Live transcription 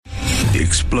The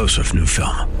explosive new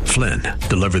film, Flynn,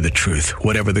 deliver the truth,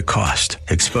 whatever the cost,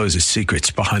 exposes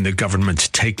secrets behind the government's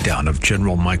takedown of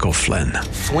General Michael Flynn.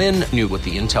 Flynn knew what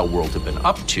the intel world had been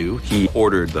up to. He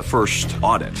ordered the first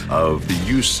audit of the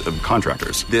use of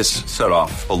contractors. This set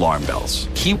off alarm bells.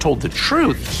 He told the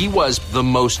truth. He was the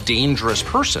most dangerous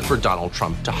person for Donald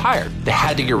Trump to hire. They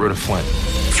had to get rid of Flynn.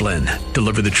 Flynn,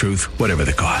 deliver the truth, whatever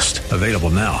the cost. Available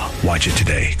now. Watch it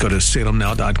today. Go to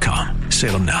salemnow.com.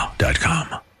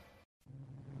 salemnow.com.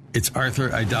 It's Arthur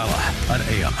Aidala on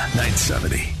AM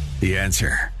 970. The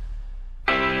Answer.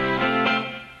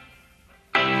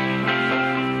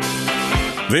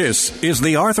 This is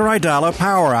the Arthur Aidala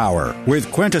Power Hour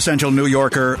with quintessential New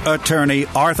Yorker, attorney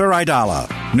Arthur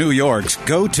Aidala, New York's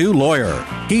go-to lawyer.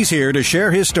 He's here to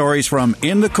share his stories from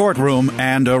in the courtroom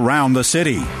and around the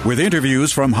city, with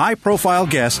interviews from high-profile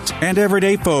guests and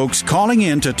everyday folks calling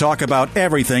in to talk about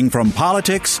everything from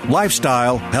politics,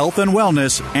 lifestyle, health and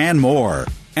wellness, and more.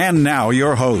 And now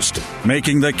your host,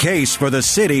 making the case for the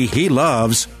city he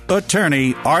loves,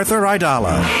 attorney Arthur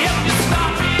Aidala.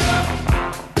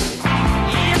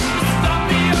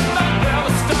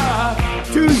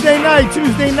 Tuesday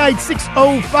night,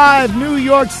 6:05, New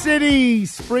York City.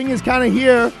 Spring is kind of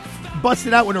here.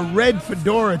 Busted out with a red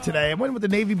fedora today. I went with the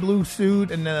navy blue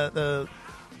suit and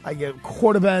I get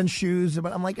quarter-band shoes.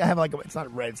 But I'm like, it's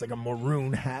not red, it's like a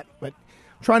maroon hat. But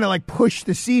trying to like push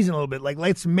the season a little bit. Like,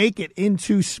 let's make it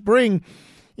into spring.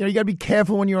 You know, you got to be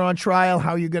careful when you're on trial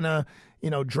how you're going to,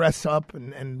 dress up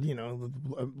and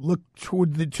look to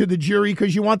the jury,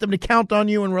 because you want them to count on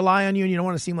you and rely on you, and you don't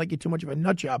want to seem like you're too much of a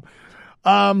nut job.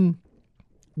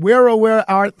 Where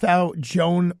art thou,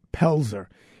 Joan Pelzer?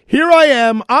 Here I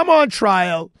am. I'm on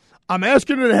trial. I'm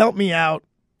asking her to help me out.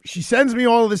 She sends me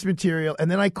all of this material, and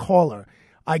then I call her.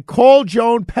 I call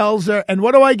Joan Pelzer, and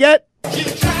what do I get?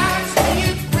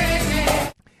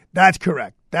 That's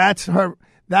correct. That's her.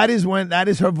 That is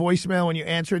her voicemail when you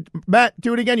answer it. Matt,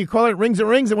 do it again. You call it rings, and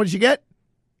what did you get?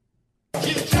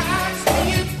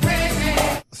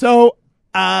 So,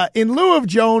 in lieu of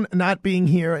Joan not being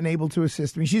here and able to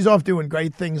assist me, she's off doing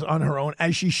great things on her own,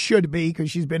 as she should be, because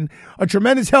she's been a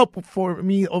tremendous help for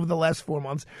me over the last 4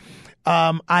 months.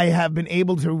 I have been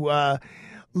able to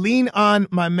lean on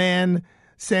my man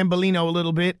Sam Bellino a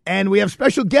little bit, and we have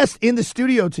special guests in the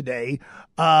studio today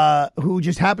who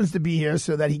just happens to be here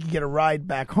so that he can get a ride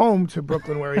back home to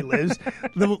Brooklyn where he lives.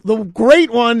 The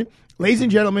great one, ladies and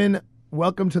gentlemen,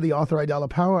 welcome to the Arthur Aidala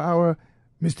Power Hour,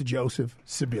 Mr. Joseph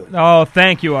Sibilia. Oh,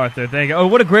 thank you, Arthur. Thank you. Oh,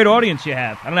 what a great audience you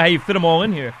have. I don't know how you fit them all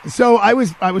in here. So I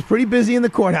was pretty busy in the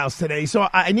courthouse today, so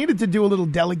I needed to do a little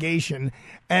delegation.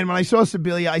 And when I saw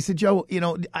Sibilia, I said, Joe,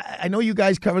 I know you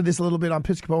guys covered this a little bit on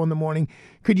Piscopo in the morning.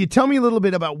 Could you tell me a little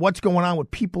bit about what's going on with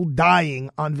people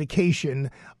dying on vacation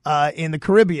in the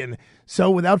Caribbean?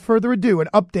 So without further ado, an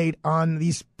update on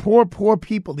these poor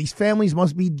people. These families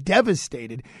must be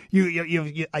devastated.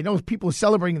 I know people are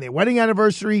celebrating their wedding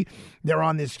anniversary. They're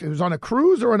on this. It was on a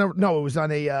cruise or it was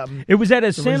on a. It was at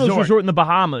a Sandals resort in the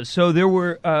Bahamas. So there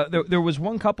were there was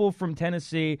one couple from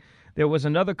Tennessee. There was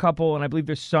another couple, and I believe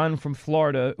their son from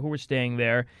Florida, who were staying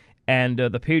there. And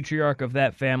the patriarch of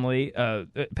that family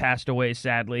passed away,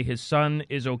 sadly. His son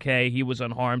is okay. He was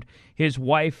unharmed. His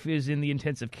wife is in the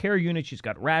intensive care unit. She's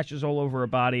got rashes all over her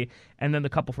body. And then the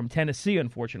couple from Tennessee,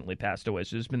 unfortunately, passed away.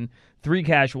 So there's been 3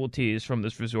 casualties from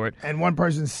this resort. And one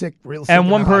person's sick, real sick.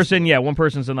 And one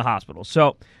person's in the hospital.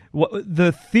 So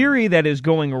the theory that is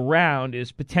going around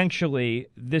is potentially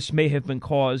this may have been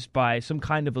caused by some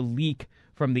kind of a leak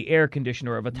from the air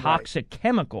conditioner of a toxic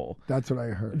chemical. That's what I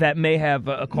heard. That may have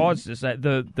caused this.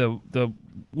 The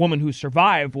woman who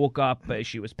survived woke up.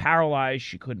 She was paralyzed.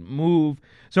 She couldn't move.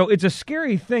 So it's a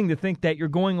scary thing to think that you're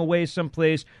going away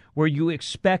someplace where you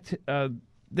expect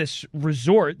this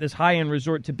resort, this high-end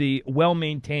resort, to be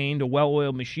well-maintained, a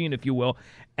well-oiled machine, if you will,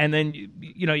 and then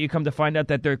you come to find out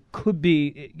that there could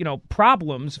be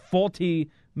problems, faulty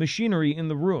machinery in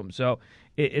the room. So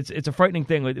it's a frightening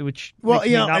thing, which makes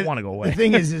me not want to go away. The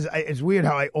thing is it's weird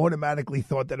how I automatically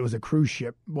thought that it was a cruise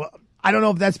ship. Well, I don't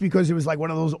know if that's because it was like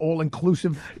one of those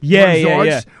all-inclusive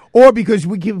resorts, or because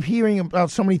we keep hearing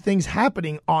about so many things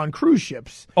happening on cruise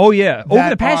ships. Oh, yeah. Over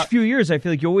the past few years, I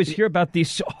feel like you always hear about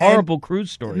these horrible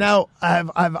cruise stories. Now, have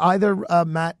either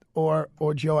Matt or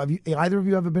Joe, have either of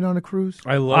you ever been on a cruise?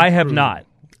 I have not.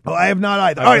 Oh, I have not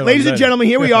either. All right, ladies and gentlemen,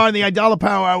 here we are in the Aidala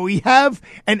Power Hour. We have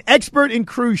an expert in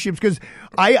cruise ships because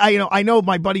I know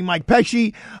my buddy Mike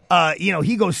Pesci.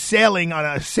 He goes sailing on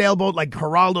a sailboat like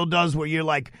Geraldo does, where you're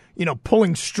like,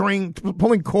 pulling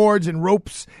cords and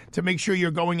ropes to make sure you're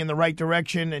going in the right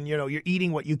direction, and you're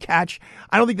eating what you catch.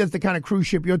 I don't think that's the kind of cruise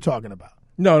ship you're talking about.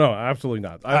 No, absolutely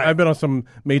not. I've been on some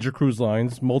major cruise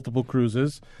lines, multiple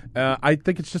cruises. I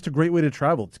think it's just a great way to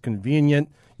travel. It's convenient.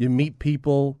 You meet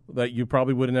people that you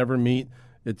probably would never meet.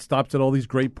 It stops at all these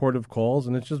great port of calls,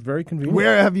 and it's just very convenient.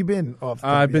 Where have you been?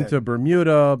 I've been to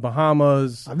Bermuda,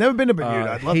 Bahamas. I've never been to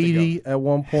Bermuda. I'd love Haiti to go. at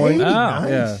one point. Haiti,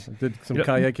 nice. Yeah, did some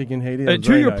kayaking in Haiti.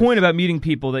 To your point about meeting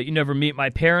people that you never meet, my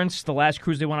parents, the last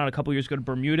cruise they went on a couple years ago to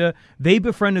Bermuda, they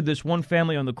befriended this one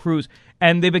family on the cruise,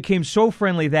 and they became so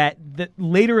friendly that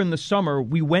later in the summer,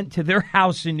 we went to their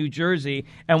house in New Jersey,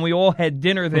 and we all had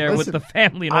dinner there with the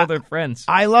family and all their friends.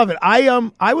 I love it.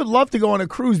 I would love to go on a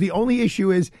cruise. The only issue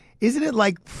is, isn't it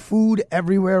like food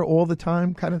everywhere all the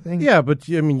time kind of thing? Yeah, but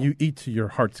you eat to your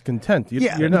heart's content.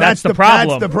 You're not, that's the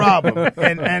problem. That's the problem.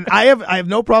 and I have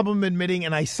no problem admitting,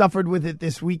 and I suffered with it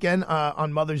this weekend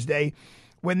on Mother's Day,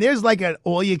 when there's like an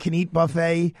all-you-can-eat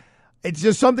buffet. It's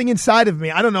just something inside of me.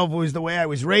 I don't know if it was the way I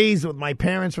was raised with my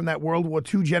parents from that World War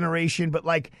II generation, but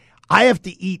like I have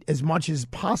to eat as much as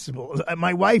possible.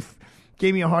 My wife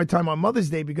gave me a hard time on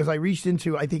Mother's Day because I reached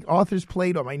into, I think, Arthur's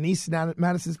plate or my niece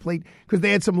Madison's plate because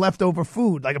they had some leftover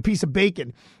food, like a piece of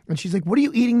bacon. And she's like, what are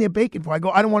you eating their bacon for? I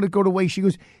go, I don't want to go to waste. She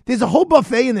goes, there's a whole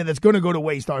buffet in there that's going to go to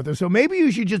waste, Arthur. So maybe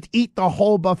you should just eat the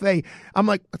whole buffet. I'm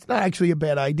like, that's not actually a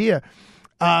bad idea.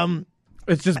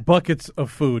 It's just buckets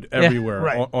of food everywhere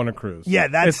right. on a cruise. Yeah,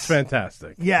 it's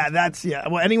fantastic. Yeah,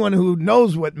 Well, anyone who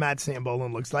knows what Matt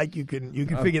Sambolin looks like, you can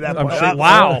figure that part out.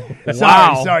 Wow.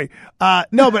 Sorry.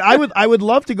 No, but I would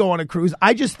love to go on a cruise.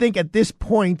 I just think at this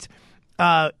point,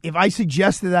 if I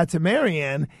suggested that to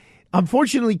Marianne,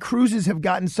 unfortunately, cruises have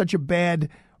gotten such a bad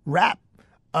rap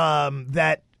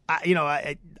that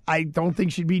I don't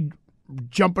think she'd be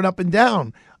jumping up and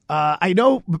down. I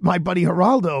know my buddy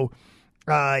Geraldo.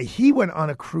 He went on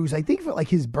a cruise, I think for like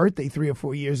his birthday 3 or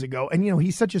 4 years ago. And,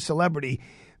 he's such a celebrity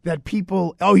that he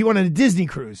went on a Disney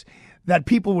cruise, that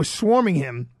people were swarming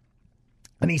him.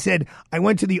 And he said, I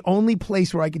went to the only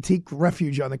place where I could take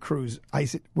refuge on the cruise. I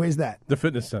said, where's that? The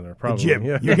fitness center, probably. The gym.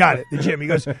 Yeah. You got it. The gym. He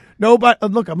goes, no, but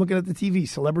look, I'm looking at the TV,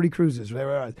 celebrity cruises. He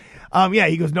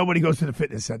goes, nobody goes to the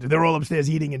fitness center. They're all upstairs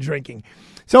eating and drinking.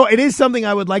 So it is something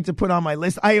I would like to put on my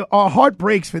list. Our heart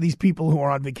breaks for these people who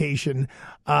are on vacation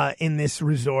in this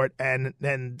resort and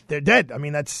they're dead. I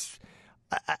mean, that's,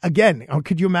 again,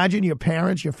 could you imagine your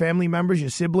parents, your family members,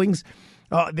 your siblings?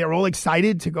 They're all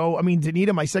excited to go. I mean,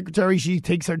 Danita, my secretary, she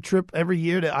takes her trip every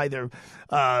year to either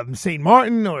St.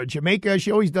 Martin or Jamaica.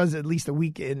 She always does at least a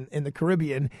week in the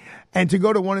Caribbean. And to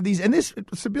go to one of these, and this,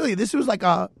 Sibylla, this was like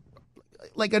a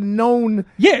known.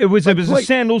 Yeah, it was a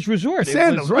Sandals resort.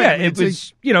 Sandals, right? Yeah, it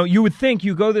was. You would think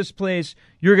you go this place,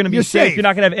 you're going to be safe. You're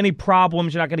not going to have any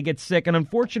problems. You're not going to get sick. And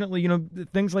unfortunately,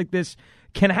 things like this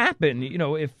can happen.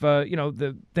 If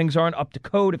the things aren't up to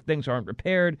code, if things aren't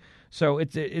repaired. So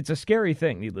it's a scary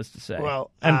thing, needless to say.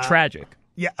 Well, and tragic.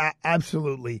 Yeah,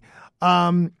 absolutely.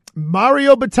 Mario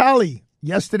Batali.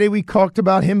 Yesterday we talked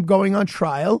about him going on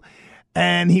trial,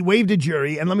 and he waived a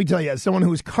jury. And let me tell you, as someone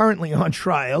who is currently on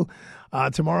trial.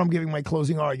 Tomorrow I'm giving my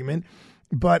closing argument,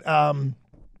 but and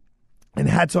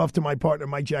hats off to my partner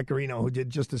Mike Giaccarino, who did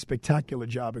just a spectacular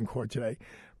job in court today.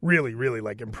 Really, really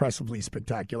impressively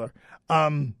spectacular.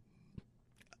 When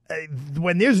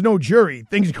there's no jury,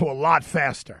 things go a lot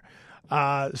faster.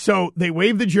 So they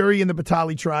waived the jury in the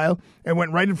Batali trial and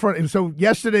went right in front. And so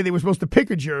yesterday they were supposed to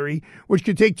pick a jury, which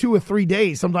could take 2 or 3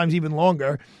 days, sometimes even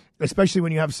longer. Especially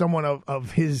when you have someone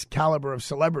of his caliber of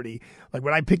celebrity. Like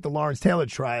when I picked the Lawrence Taylor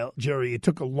trial jury, it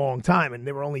took a long time, and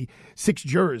there were only 6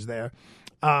 jurors there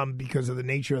because of the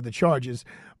nature of the charges.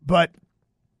 But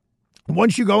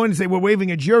once you go in and say, we're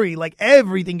waiving a jury, like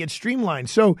everything gets streamlined.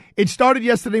 So it started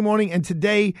yesterday morning, and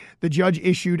today the judge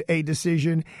issued a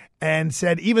decision and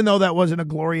said, even though that wasn't a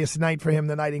glorious night for him,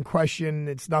 the night in question,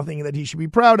 it's nothing that he should be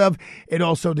proud of. It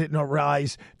also didn't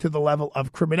rise to the level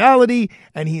of criminality,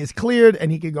 and he is cleared,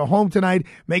 and he can go home tonight,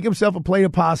 make himself a plate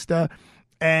of pasta,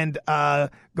 and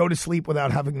go to sleep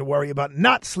without having to worry about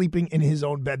not sleeping in his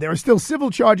own bed. There are still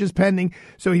civil charges pending,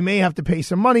 so he may have to pay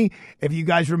some money. If you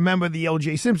guys remember the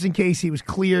O.J. Simpson case, he was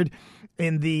cleared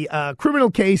in the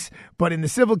criminal case, but in the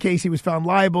civil case, he was found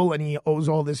liable, and he owes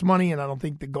all this money, and I don't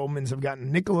think the Goldmans have gotten a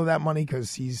nickel of that money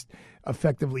because he's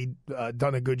effectively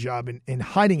done a good job in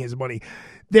hiding his money.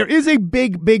 There is a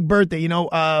big, big birthday.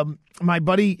 My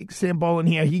buddy Sam Bolin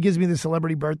here, he gives me the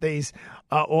celebrity birthdays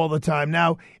all the time.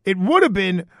 Now, it would have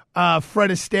been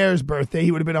Fred Astaire's birthday.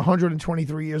 He would have been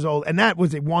 123 years old, and that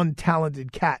was one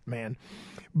talented cat, man.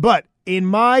 But in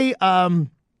my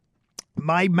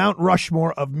my Mount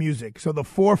Rushmore of music, so the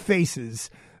 4 faces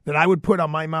that I would put on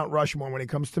my Mount Rushmore when it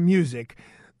comes to music,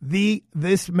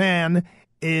 this man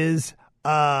is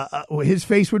his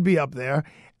face would be up there.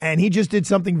 and he just did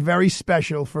something very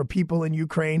special for people in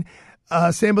Ukraine.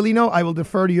 Sambolino, I will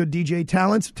defer to your DJ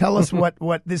talents. Tell us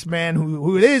what this man,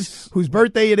 who it is, whose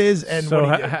birthday it is, and so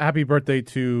what he did. Happy birthday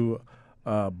to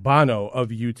Bono of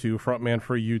U2, frontman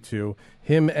for U2.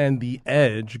 Him and The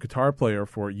Edge, guitar player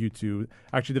for U2,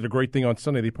 actually did a great thing on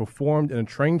Sunday. They performed in a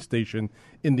train station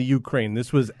in the Ukraine.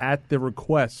 This was at the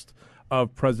request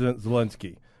of President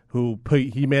Zelensky,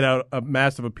 he made out a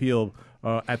massive appeal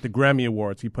at the Grammy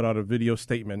Awards. He put out a video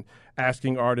statement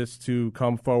asking artists to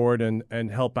come forward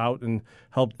and help out and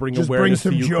help bring awareness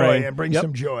to Ukraine. Bring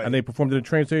some joy. And they performed in a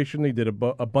train station. They did a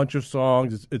bunch of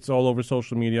songs. It's all over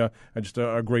social media. And just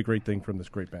a great thing from this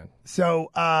great band.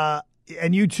 So,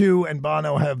 and U2 and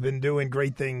Bono have been doing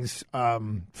great things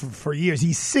for years.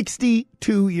 He's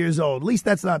 62 years old. At least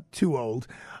that's not too old.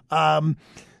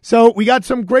 So we got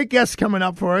some great guests coming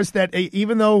up for us that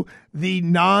even though the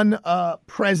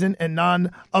non-present and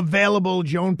non-available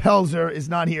Joan Pelzer is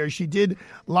not here, she did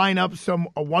line up some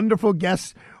wonderful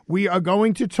guests. We are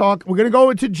going to talk. We're going to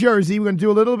go into Jersey. We're going to do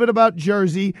a little bit about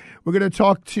Jersey. We're going to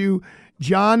talk to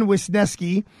John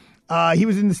Wisniewski. He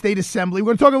was in the state assembly.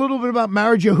 We're going to talk a little bit about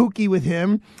Marijahuki with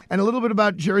him and a little bit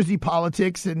about Jersey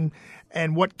politics and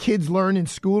what kids learn in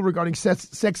school regarding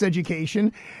sex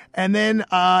education. And then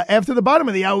after the bottom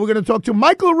of the hour, we're going to talk to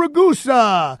Michael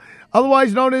Ragusa,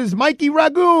 otherwise known as Mikey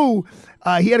Ragu.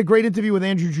 He had a great interview with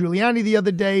Andrew Giuliani the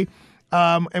other day,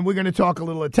 and we're going to talk a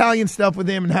little Italian stuff with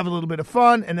him and have a little bit of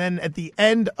fun. And then at the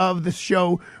end of the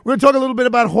show, we're going to talk a little bit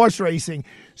about horse racing.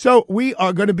 So we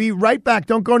are going to be right back.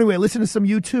 Don't go anywhere. Listen to some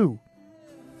U2.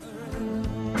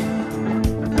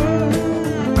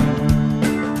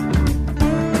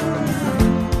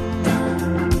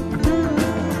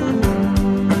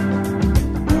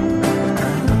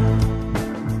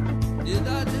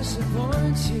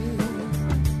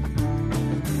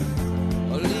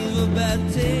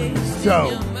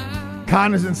 So,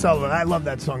 Connors and Sullivan, I love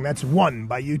that song. That's One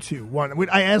by U2. One.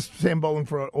 I asked Sam Bowling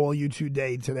for all U2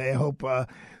 Day today. I hope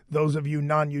those of you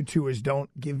non-U2ers don't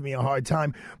give me a hard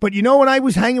time. But you know, when I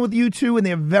was hanging with U2 in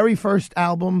their very first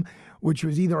album, which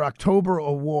was either October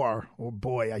or War, or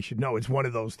boy, I should know, it's one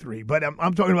of those three. But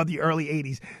I'm talking about the early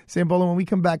 80s. Sam Bowling, when we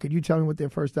come back, could you tell me what their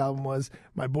first album was?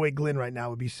 My boy Glenn right now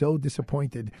would be so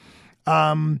disappointed.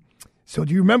 So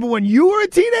do you remember when you were a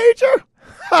teenager?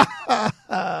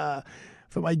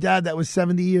 For my dad, that was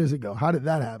 70 years ago. How did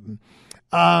that happen?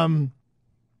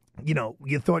 You know,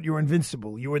 you thought you were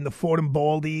invincible. You were in the Fordham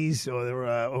Baldies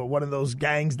or one of those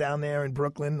gangs down there in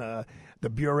Brooklyn, the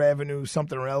Bureau Avenue,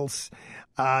 something else.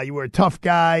 You were a tough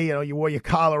guy. You know, you wore your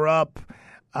collar up.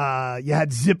 You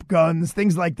had zip guns,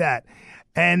 things like that.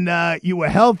 And you were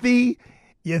healthy.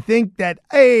 You think that,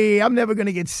 hey, I'm never going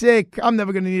to get sick. I'm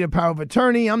never going to need a power of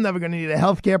attorney. I'm never going to need a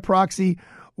healthcare proxy.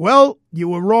 Well, you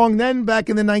were wrong then back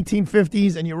in the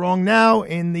 1950s, and you're wrong now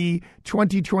in the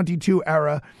 2022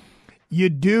 era. You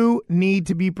do need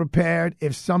to be prepared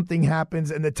if something happens,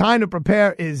 and the time to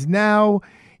prepare is now.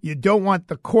 You don't want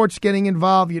the courts getting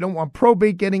involved. You don't want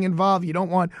probate getting involved. You don't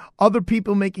want other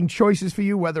people making choices for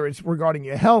you, whether it's regarding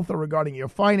your health or regarding your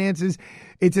finances.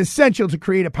 It's essential to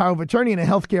create a power of attorney and a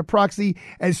healthcare proxy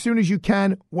as soon as you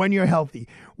can when you're healthy.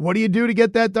 What do you do to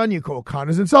get that done? You call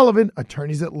Connors and Sullivan,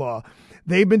 attorneys at law.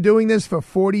 They've been doing this for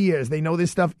 40 years. They know this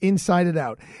stuff inside and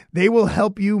out. They will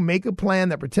help you make a plan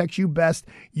that protects you best.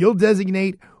 You'll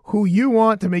designate who you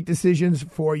want to make decisions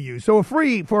for you. So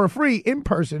for a free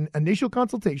in-person initial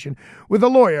consultation with a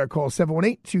lawyer, call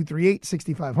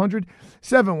 718-238-6500,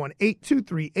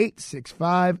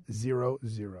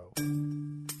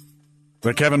 718-238-6500.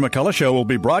 The Kevin McCullough Show will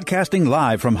be broadcasting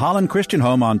live from Holland Christian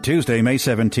Home on Tuesday, May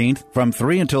 17th from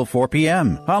 3 until 4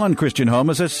 p.m. Holland Christian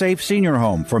Home is a safe senior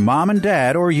home for mom and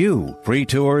dad or you. Free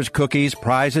tours, cookies,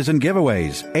 prizes, and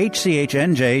giveaways.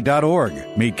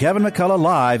 HCHNJ.org. Meet Kevin McCullough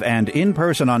live and in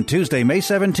person on Tuesday, May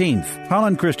 17th.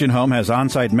 Holland Christian Home has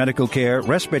on-site medical care,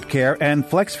 respite care, and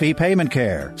flex fee payment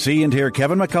care. See and hear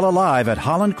Kevin McCullough live at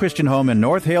Holland Christian Home in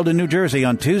North Haledon, New Jersey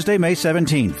on Tuesday, May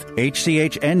 17th.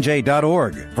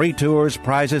 HCHNJ.org. Free tours,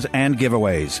 prizes, and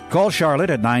giveaways. Call Charlotte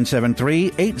at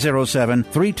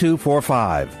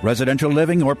 973-807-3245. Residential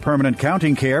living or permanent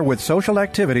counting care with social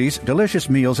activities, delicious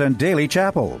meals, and daily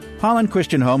chapel. Holland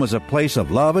Christian Home is a place of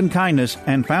love and kindness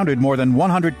and founded more than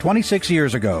 126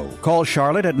 years ago. Call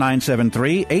Charlotte at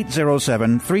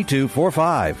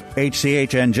 973-807-3245.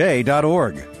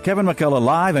 HCHNJ.org. Kevin McCullough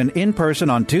live and in person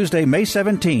on Tuesday, May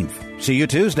 17th. See you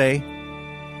Tuesday.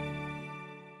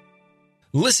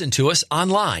 Listen to us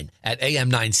online at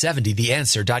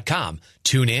am970theanswer.com.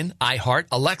 Tune in, iHeart,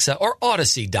 Alexa, or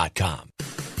Odyssey.com.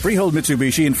 Freehold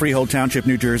Mitsubishi in Freehold Township,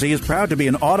 New Jersey is proud to be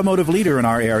an automotive leader in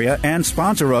our area and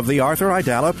sponsor of the Arthur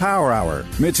Aidala Power Hour.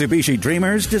 Mitsubishi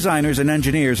dreamers, designers, and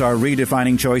engineers are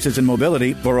redefining choices in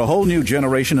mobility for a whole new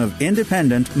generation of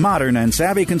independent, modern, and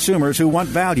savvy consumers who want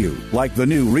value, like the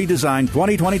new redesigned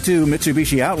 2022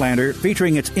 Mitsubishi Outlander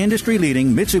featuring its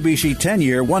industry-leading Mitsubishi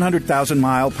 10-year,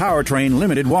 100,000-mile powertrain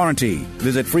limited warranty.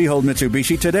 Visit Freehold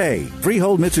Mitsubishi today,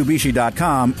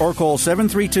 freeholdmitsubishi.com, or call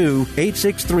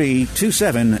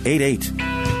 732-863-2788.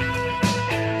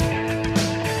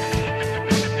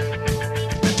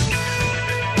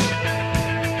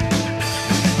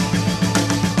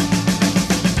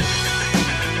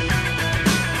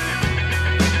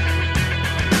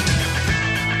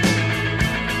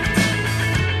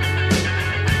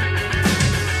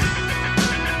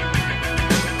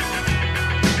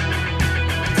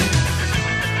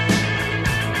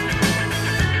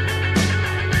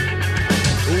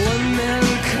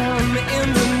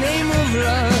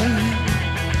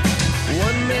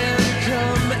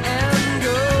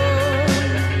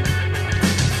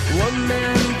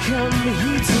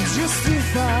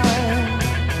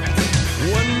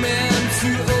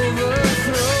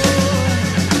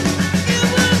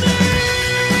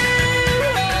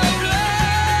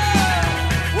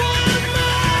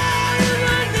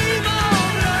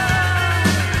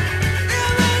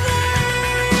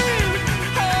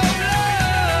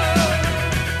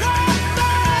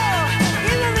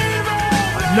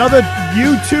 Another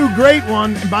U2 great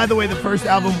one. And by the way, the first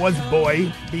album was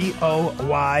Boy,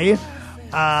 B-O-Y.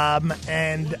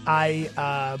 And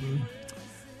I'm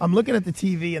looking at the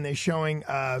TV and they're showing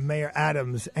Mayor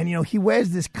Adams. And, you know, he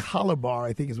wears this collar bar,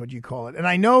 I think is what you call it. And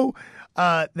I know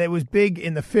that was big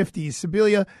in the 50s.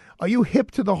 Sibilia, are you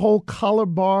hip to the whole collar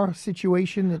bar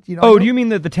situation? That, you know, do you mean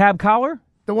the tab collar?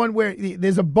 The one where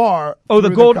there's a bar. Oh,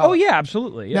 the gold. Oh, yeah,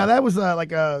 absolutely. Yeah. Now, that was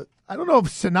like a... I don't know if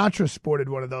Sinatra sported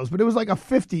one of those, but it was like a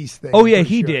 50s thing. Oh, yeah,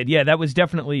 he did. Yeah, that was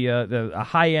definitely a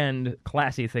high-end,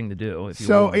 classy thing to do. If you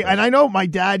will. And I know my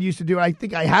dad used to do it. I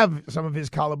think I have some of his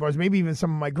collar bars, maybe even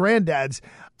some of my granddad's.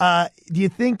 Do you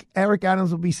think Eric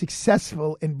Adams will be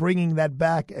successful in bringing that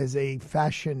back as a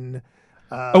fashion...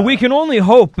 we can only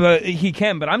hope he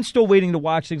can, but I'm still waiting to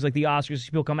watch things like the Oscars.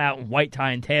 People come out in white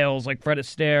tie and tails like Fred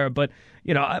Astaire, but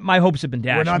you know my hopes have been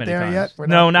dashed. We're not many there times. yet.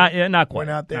 Not quite.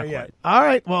 We're not there not yet. Quite. All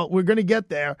right. Well, we're going to get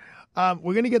there.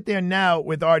 We're going to get there now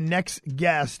with our next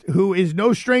guest, who is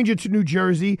no stranger to New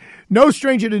Jersey, no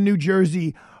stranger to New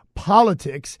Jersey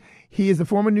politics. He is the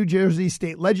former New Jersey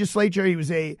state legislature. He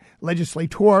was a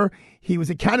legislator. He was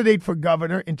a candidate for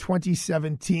governor in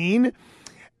 2017.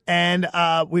 And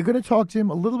we're going to talk to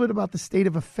him a little bit about the state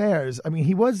of affairs. I mean,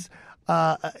 he was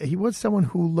someone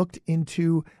who looked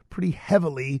into pretty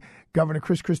heavily Governor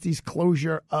Chris Christie's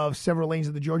closure of several lanes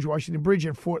of the George Washington Bridge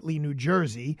in Fort Lee, New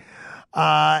Jersey.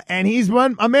 And he's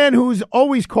a man who's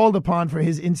always called upon for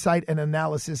his insight and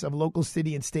analysis of local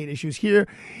city and state issues here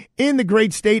in the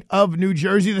great state of New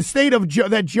Jersey, the state of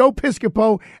that Joe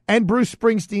Piscopo and Bruce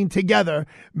Springsteen together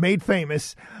made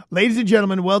famous. Ladies and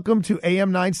gentlemen, welcome to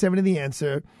AM 970 The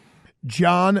Answer,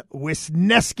 John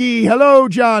Wisniewski. Hello,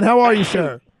 John. How are you,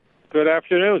 sir? Good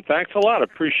afternoon. Thanks a lot.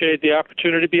 Appreciate the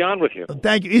opportunity to be on with you.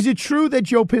 Thank you. Is it true that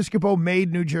Joe Piscopo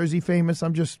made New Jersey famous?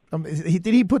 Did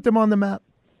he put them on the map?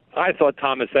 I thought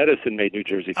Thomas Edison made New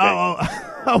Jersey famous.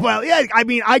 Oh, well, yeah. I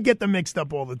mean, I get them mixed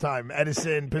up all the time.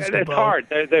 Edison, Piscopo. It's hard.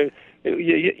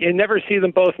 You never see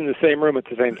them both in the same room at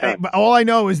the same time. But all I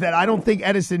know is that I don't think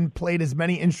Edison played as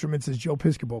many instruments as Joe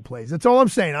Piscopo plays. That's all I'm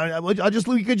saying.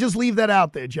 You could just leave that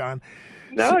out there, John.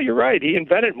 No, you're right. He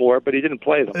invented more, but he didn't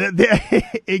play them.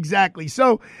 Exactly.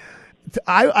 So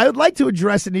I would like to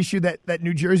address an issue that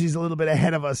New Jersey is a little bit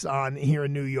ahead of us on here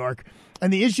in New York.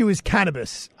 And the issue is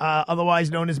cannabis,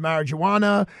 otherwise known as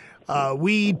marijuana,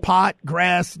 weed, pot,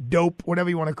 grass, dope, whatever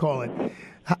you want to call it.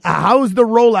 How's the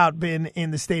rollout been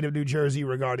in the state of New Jersey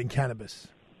regarding cannabis?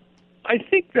 I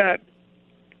think that,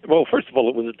 well, first of all,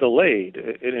 it was delayed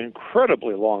an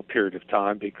incredibly long period of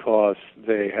time because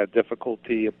they had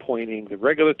difficulty appointing the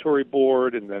regulatory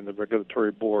board, and then the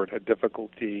regulatory board had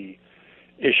difficulty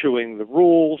issuing the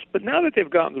rules. But now that they've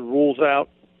gotten the rules out,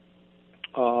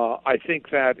 I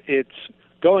think that it's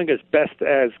going as best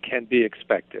as can be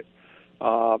expected.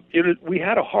 We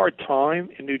had a hard time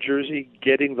in New Jersey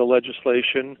getting the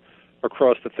legislation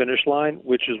across the finish line,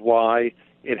 which is why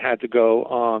it had to go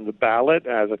on the ballot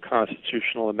as a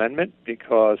constitutional amendment,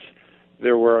 because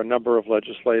there were a number of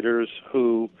legislators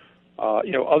who,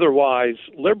 otherwise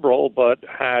liberal, but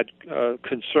had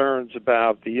concerns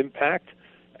about the impact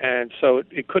And so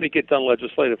it couldn't get done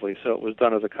legislatively, so it was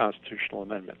done as a constitutional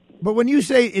amendment. But when you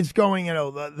say it's going,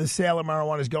 the sale of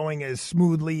marijuana is going as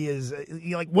smoothly as,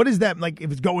 what is that, like,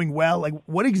 if it's going well, like,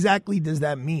 what exactly does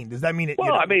that mean? Does that mean it?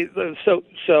 Well, I mean, so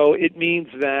it means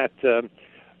that the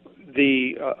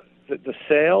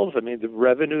sales, I mean, the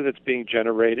revenue that's being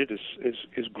generated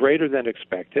is greater than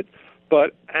expected.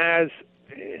 But as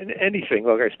in anything,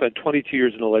 look, I spent 22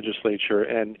 years in the legislature,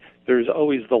 and there's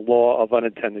always the law of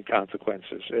unintended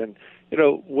consequences. And,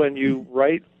 when you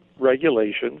write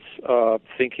regulations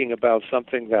thinking about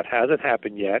something that hasn't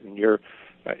happened yet, and you're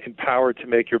empowered to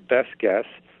make your best guess,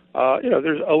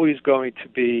 there's always going to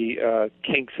be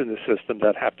kinks in the system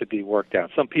that have to be worked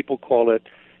out. Some people call it,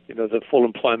 the Full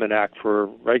Employment Act for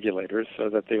regulators, so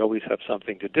that they always have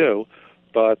something to do.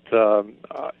 But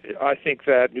I think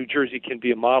that New Jersey can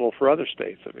be a model for other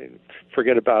states. I mean,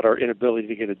 forget about our inability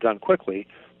to get it done quickly,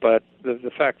 but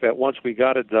the fact that once we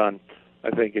got it done, I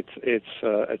think it's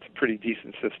a pretty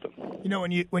decent system.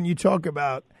 When you talk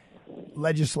about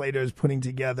legislators putting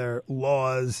together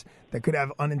laws that could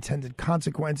have unintended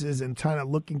consequences and kind of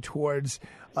looking towards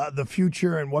the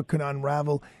future and what could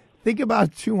unravel, think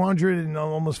about 200 and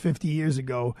almost 50 years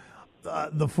ago.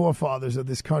 The forefathers of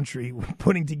this country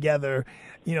putting together,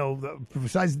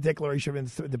 besides the Declaration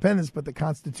of Independence, but the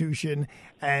Constitution,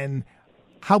 and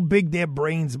how big their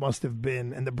brains must have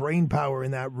been and the brain power in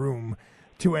that room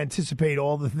to anticipate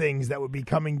all the things that would be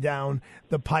coming down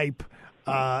the pipe,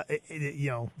 from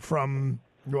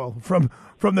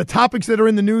the topics that are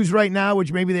in the news right now,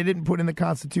 which maybe they didn't put in the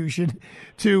Constitution,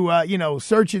 to,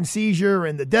 search and seizure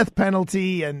and the death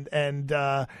penalty and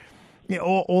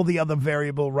all the other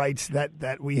variable rights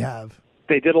that we have.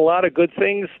 They did a lot of good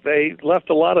things. They left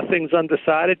a lot of things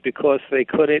undecided because they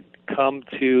couldn't come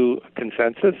to a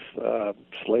consensus,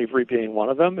 slavery being one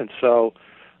of them. And so,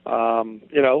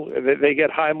 they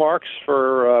get high marks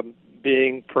for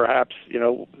being perhaps,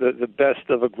 the best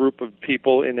of a group of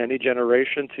people in any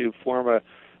generation to form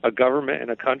a government in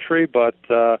a country. But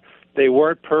they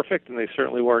weren't perfect, and they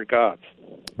certainly weren't gods.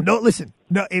 No, listen.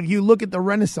 No, if you look at the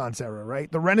Renaissance era,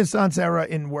 right? The Renaissance era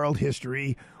in world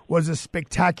history was a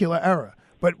spectacular era.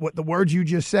 But what the words you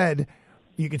just said,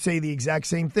 you could say the exact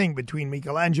same thing between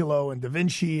Michelangelo and Da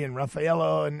Vinci and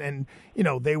Raffaello, and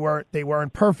they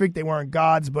weren't perfect, they weren't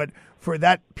gods, but for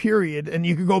that period, and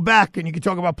you could go back and you could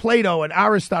talk about Plato and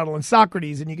Aristotle and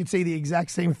Socrates, and you could say the exact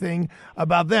same thing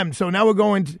about them. So now we're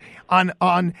going on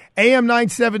AM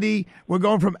 970. We're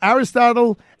going from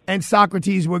Aristotle and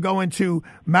Socrates. We're going to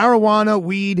marijuana,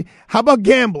 weed. How about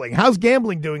gambling? How's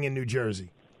gambling doing in New Jersey?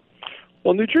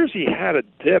 Well, New Jersey had a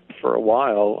dip for a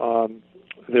while.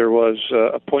 There was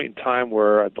a point in time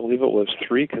where I believe it was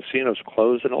 3 casinos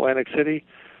closed in Atlantic City.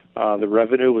 The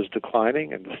revenue was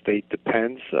declining, and the state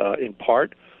depends in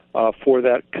part for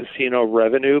that casino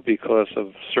revenue because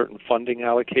of certain funding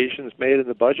allocations made in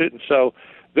the budget. And so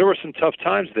there were some tough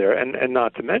times there, and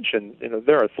not to mention,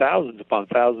 there are thousands upon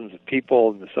thousands of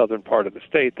people in the southern part of the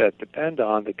state that depend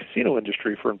on the casino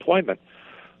industry for employment.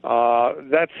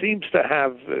 That seems to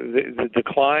have, the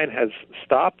decline has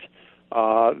stopped.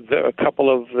 A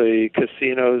couple of the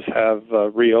casinos have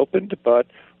reopened, but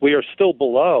we are still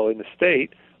below in the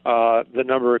state the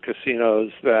number of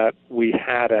casinos that we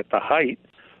had at the height.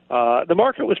 The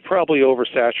market was probably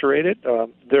oversaturated.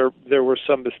 There were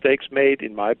some mistakes made,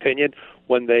 in my opinion,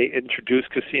 when they introduced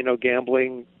casino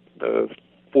gambling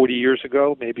 40 years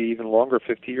ago, maybe even longer,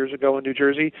 50 years ago in New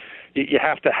Jersey. You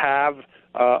have to have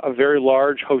a very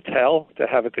large hotel to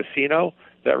have a casino.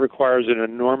 That requires an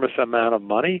enormous amount of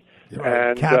money,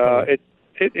 and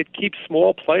it keeps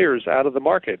small players out of the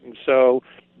market. And so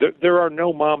there are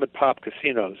no mom-and-pop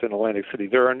casinos in Atlantic City.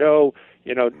 There are no,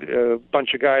 a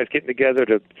bunch of guys getting together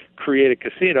to create a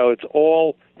casino. It's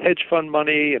all hedge fund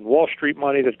money and Wall Street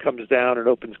money that comes down and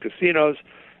opens casinos.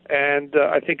 And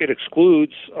I think it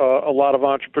excludes a lot of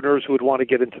entrepreneurs who would want to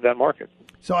get into that market.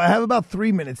 So I have about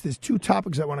 3 minutes. There's 2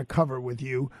 topics I want to cover with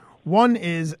you. One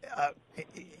is,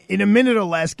 in a minute or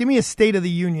less, give me a State of the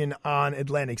Union on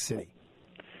Atlantic City.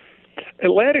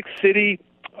 Atlantic City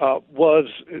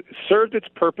served its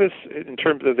purpose in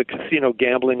terms of the casino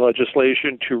gambling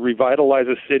legislation to revitalize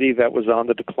a city that was on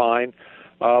the decline.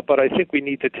 But I think we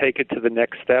need to take it to the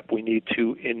next step. We need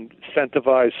to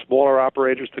incentivize smaller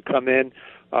operators to come in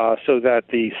so that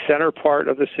the center part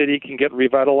of the city can get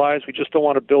revitalized. We just don't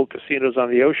want to build casinos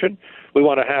on the ocean. We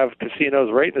want to have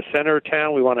casinos right in the center of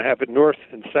town. We want to have it north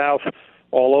and south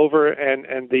all over,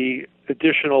 and the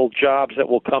additional jobs that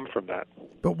will come from that.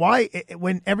 But why,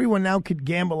 when everyone now could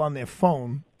gamble on their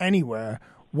phone anywhere,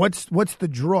 what's the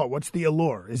draw? What's the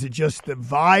allure? Is it just the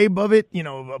vibe of it,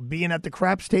 of being at the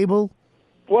craps table?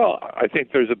 Well, I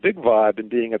think there's a big vibe in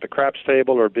being at the craps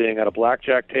table or being at a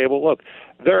blackjack table. Look,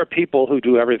 there are people who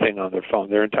do everything on their phone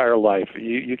their entire life.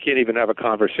 You can't even have a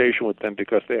conversation with them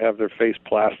because they have their face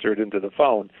plastered into the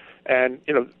phone. And,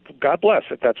 God bless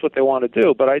if that's what they want to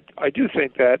do. But I do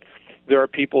think that there are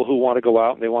people who want to go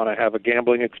out and they want to have a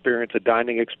gambling experience, a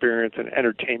dining experience, an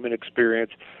entertainment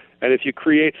experience. And if you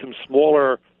create some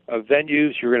smaller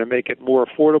venues, you're going to make it more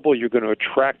affordable. You're going to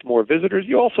attract more visitors.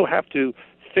 You also have to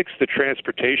fix the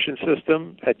transportation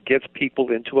system that gets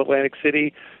people into Atlantic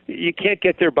City. You can't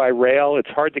get there by rail. It's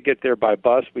hard to get there by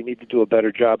bus. We need to do a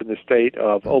better job in the state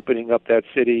of opening up that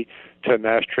city to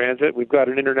mass transit. We've got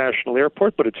an international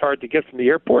airport, but it's hard to get from the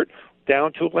airport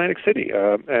down to Atlantic City,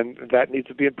 and that needs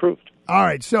to be improved. All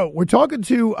right, so we're talking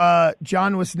to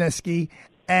John Wisniewski,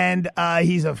 and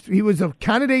he was a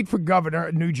candidate for governor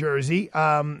in New Jersey.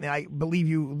 I believe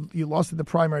you lost in the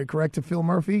primary, correct, to Phil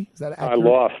Murphy? Is that accurate? I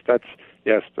lost.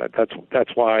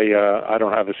 That's why I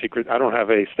don't have a secret. I don't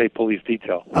have a state police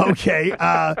detail. Okay,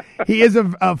 he is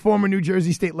a former New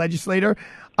Jersey state legislator.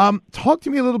 Talk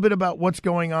to me a little bit about what's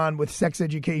going on with sex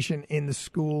education in the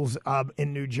schools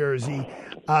in New Jersey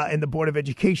and the Board of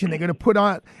Education. They're going to put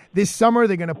on this summer.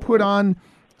 They're going to put on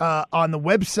the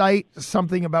website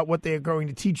something about what they are going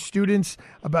to teach students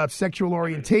about sexual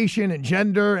orientation and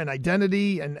gender and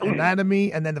identity and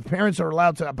anatomy, and then the parents are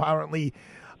allowed to apparently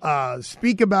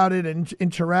speak about it and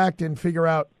interact and figure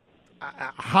out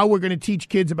how we're going to teach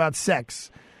kids about sex.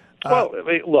 Well,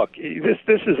 look,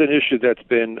 this is an issue that's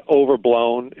been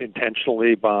overblown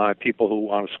intentionally by people who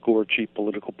want to score cheap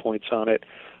political points on it.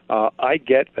 I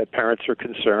get that parents are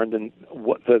concerned, and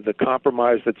what the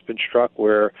compromise that's been struck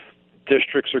where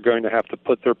districts are going to have to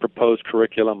put their proposed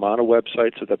curriculum on a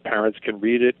website so that parents can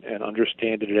read it and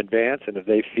understand it in advance, and if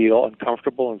they feel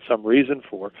uncomfortable in some reason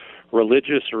for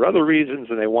religious or other reasons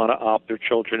and they want to opt their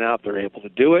children out, they're able to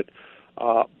do it.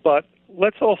 But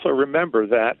let's also remember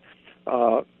that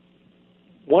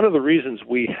one of the reasons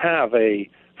we have a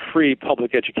free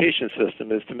public education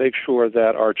system is to make sure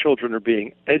that our children are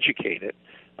being educated.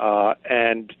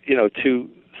 And, to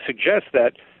suggest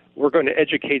that we're going to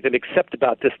educate them except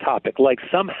about this topic, like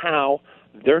somehow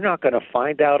they're not going to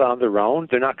find out on their own.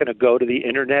 They're not going to go to the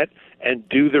Internet and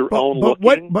do their own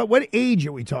looking. But what age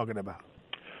are we talking about?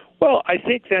 Well, I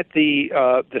think that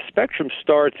the spectrum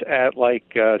starts at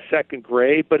second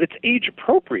grade, but it's age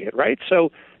appropriate, right?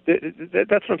 So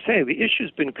that's what I'm saying. The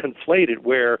issue's been conflated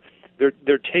where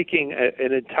they're taking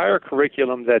an entire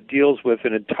curriculum that deals with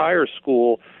an entire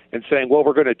school and saying, well,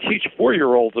 we're going to teach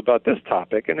 4-year-olds about this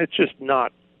topic, and it's just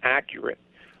not accurate.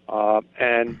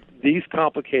 And these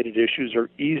complicated issues are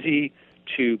easy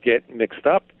to get mixed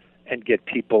up and get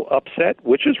people upset,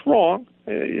 which is wrong.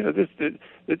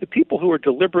 The people who are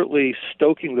deliberately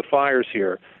stoking the fires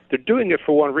here, they're doing it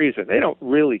for one reason. They don't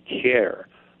really care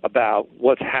about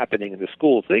what's happening in the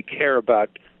schools. They care about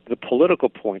the political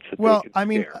points that they can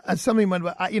scare.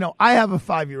 I have a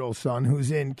 5-year-old son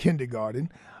who's in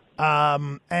kindergarten,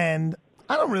 and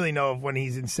I don't really know if when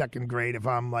he's in second grade if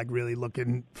I'm really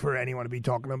looking for anyone to be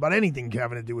talking about anything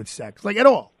having to do with sex, at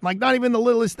all. Not even the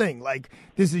littlest thing.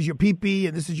 This is your pee-pee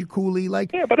and this is your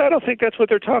coolie. Yeah, but I don't think that's what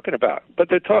they're talking about. But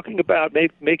they're talking about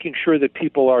making sure that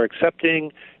people are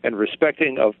accepting and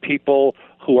respecting of people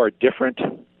who are different.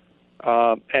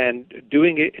 And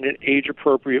doing it in an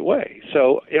age-appropriate way.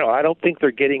 So, I don't think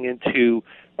they're getting into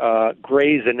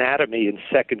Grey's Anatomy in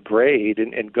second grade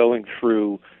and going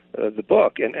through the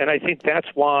book. And I think that's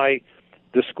why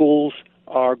the schools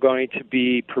are going to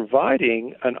be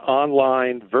providing an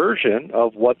online version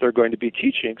of what they're going to be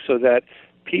teaching so that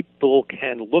people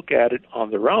can look at it on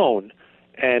their own.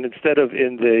 And instead of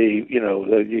in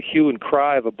the hue and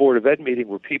cry of a Board of Ed meeting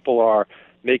where people are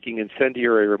making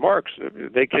incendiary remarks,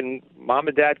 mom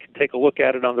and dad can take a look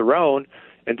at it on their own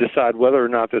and decide whether or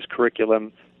not this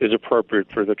curriculum is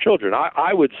appropriate for their children.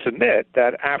 I would submit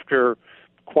that after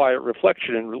quiet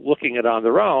reflection and looking at it on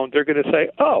their own, they're going to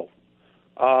say,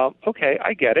 okay,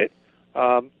 I get it.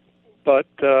 But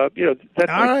that's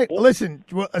all right. Listen,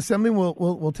 Assembly,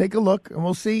 we'll take a look and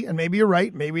we'll see. And maybe you're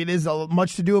right. Maybe it is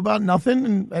much to do about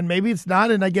nothing, and maybe it's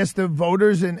not. And I guess the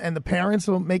voters and the parents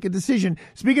will make a decision.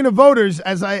 Speaking of voters,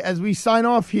 as we sign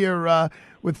off here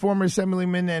with former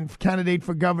Assemblyman and candidate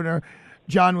for governor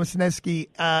John Wisniewski,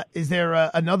 is there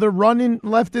another run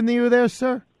left in you there,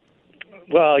 sir?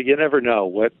 Well, you never know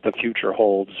what the future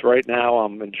holds. Right now,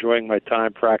 I'm enjoying my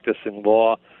time practicing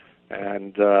law.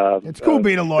 And it's cool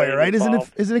being a lawyer, right?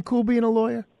 Isn't it cool being a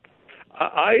lawyer?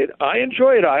 I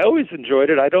enjoy it. I always enjoyed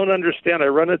it. I don't understand. I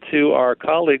run into our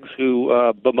colleagues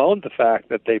who bemoan the fact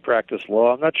that they practice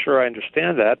law. I'm not sure I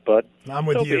understand that, but I'm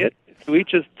with so you. be it. To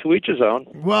each his own.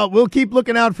 Well, we'll keep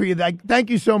looking out for you. Thank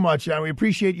you so much, John. We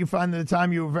appreciate you finding the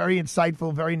time. You were very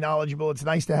insightful, very knowledgeable. It's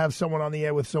nice to have someone on the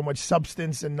air with so much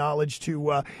substance and knowledge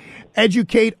to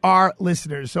educate our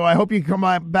listeners. So I hope you come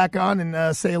back on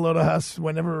and say hello to us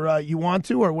whenever you want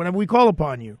to or whenever we call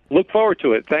upon you. Look forward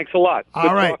to it. Thanks a lot. Good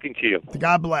All right. talking to you.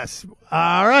 God bless.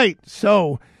 All right.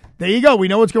 So there you go. We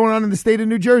know what's going on in the state of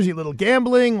New Jersey. A little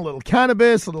gambling, a little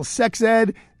cannabis, a little sex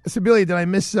ed. Sibilia, did I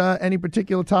miss any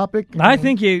particular topic? I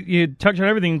think you touched on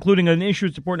everything, including an issue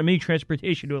that's important to me,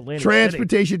 transportation to Atlantic City.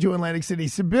 Transportation to Atlantic City.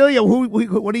 Sibilia,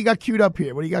 what do you got queued up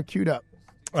here? What do you got queued up?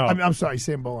 Oh. I'm sorry,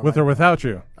 Sam Bowen. With or without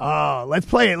you. Oh, let's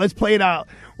play it. Let's play it out.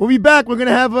 We'll be back. We're going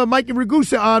to have Mike and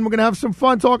Ragusa on. We're going to have some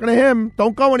fun talking to him.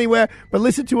 Don't go anywhere, but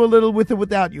listen to a little With or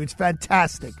Without You. It's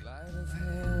fantastic.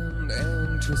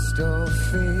 And twist of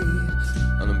fate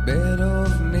on a bed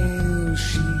of nails,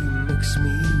 she makes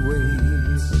me wait.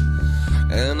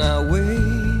 And I wait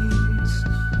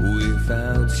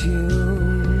without you,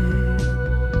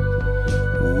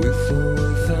 with or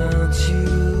without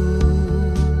you,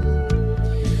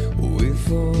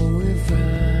 with or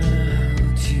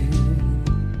without you.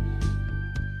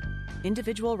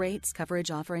 Individual rates, coverage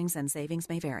offerings, and savings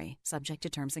may vary, subject to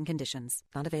terms and conditions.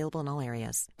 Not available in all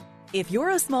areas. If you're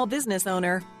a small business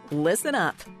owner, listen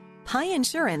up. Pi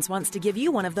Insurance wants to give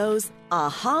you one of those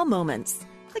aha moments,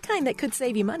 the kind that could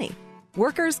save you money.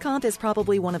 Workers' comp is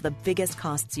probably one of the biggest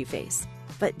costs you face.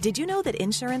 But did you know that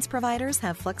insurance providers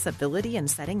have flexibility in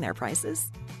setting their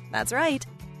prices? That's right.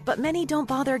 But many don't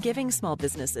bother giving small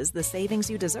businesses the savings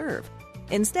you deserve.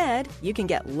 Instead, you can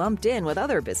get lumped in with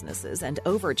other businesses and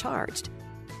overcharged.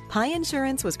 Pi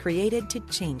Insurance was created to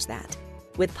change that.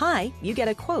 With Pi, you get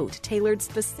a quote tailored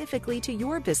specifically to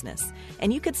your business,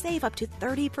 and you could save up to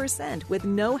 30% with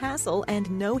no hassle and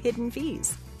no hidden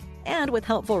fees. And with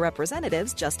helpful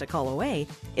representatives just a call away,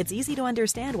 it's easy to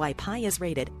understand why Pi is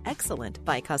rated excellent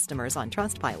by customers on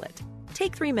Trustpilot.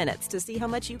 Take 3 minutes to see how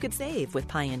much you could save with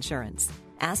Pi Insurance.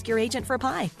 Ask your agent for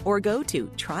Pi or go to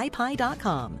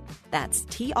trypi.com. That's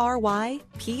TRYPIE.com.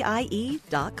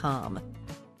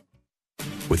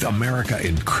 With America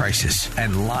in crisis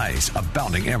and lies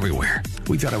abounding everywhere,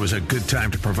 we thought it was a good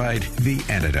time to provide the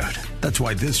antidote. That's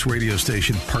why this radio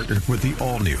station partnered with the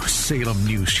all-new Salem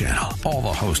News Channel. All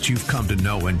the hosts you've come to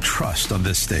know and trust on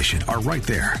this station are right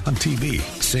there on TV.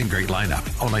 Same great lineup,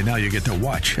 only now you get to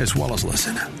watch as well as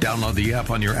listen. Download the app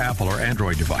on your Apple or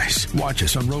Android device. Watch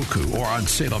us on Roku or on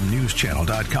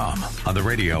SalemNewsChannel.com. On the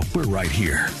radio, we're right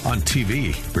here. On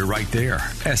TV, we're right there.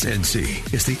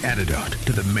 SNC is the antidote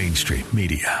to the mainstream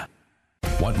media.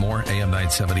 Want more AM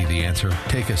 970 The Answer?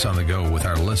 Take us on the go with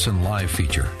our Listen Live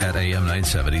feature at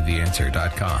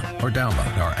am970theanswer.com or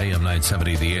download our AM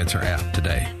 970 The Answer app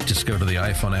today. Just go to the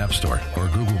iPhone App Store or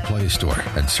Google Play Store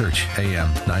and search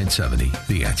AM 970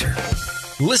 The Answer.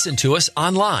 Listen to us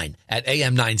online at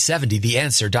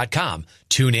am970theanswer.com.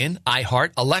 Tune in,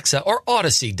 iHeart, Alexa, or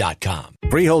Odyssey.com.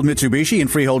 Freehold Mitsubishi in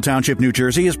Freehold Township, New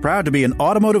Jersey is proud to be an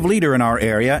automotive leader in our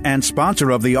area and sponsor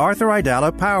of the Arthur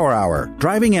Aidala Power Hour.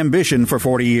 Driving ambition for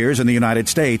 40 years in the United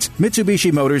States,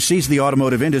 Mitsubishi Motors sees the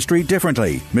automotive industry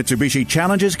differently. Mitsubishi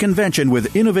challenges convention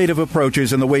with innovative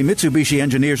approaches in the way Mitsubishi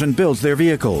engineers and builds their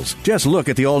vehicles. Just look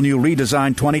at the all-new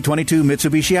redesigned 2022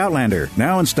 Mitsubishi Outlander,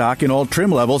 now in stock in all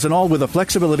trim levels and all with the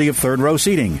flexibility of third-row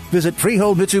seating. Visit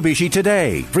Freehold Mitsubishi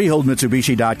today. FreeholdMitsubishi.com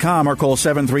or call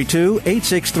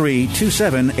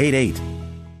 732-863-2788.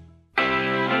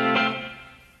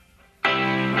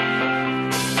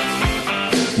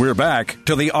 We're back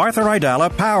to the Arthur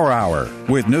Aidala Power Hour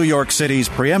with New York City's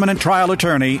preeminent trial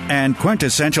attorney and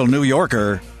quintessential New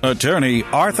Yorker, attorney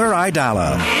Arthur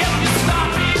Aidala.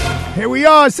 Here we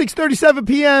are, 6:37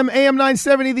 p.m., AM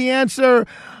 970, The Answer.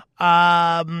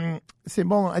 Sam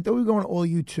Bowen, I thought we were going to all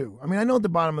you two. I mean, I know at the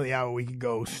bottom of the hour we could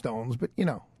go Stones, but, you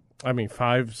know. I mean,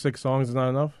 5-6 songs is not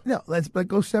enough? No, let's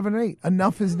go 7 or 8.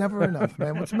 Enough is never enough,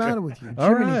 man. What's the matter with you? All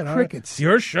Jiminy right, crickets. It's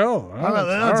your show.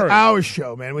 It's our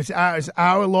show, man. It's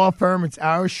our law firm. It's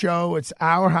our show. It's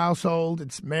our household.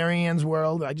 It's Marianne's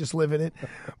world. I just live in it.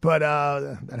 But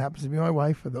that happens to be my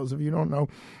wife, for those of you who don't know.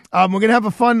 We're going to have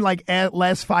a fun,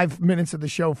 last 5 minutes of the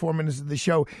show, 4 minutes of the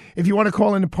show. If you want to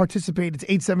call in and participate, it's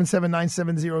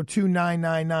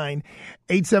 877-970-2999.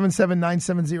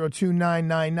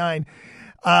 877-970-2999.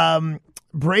 Tom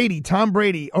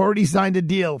Brady already signed a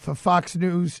deal for Fox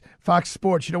News, Fox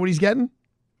Sports. You know what he's getting?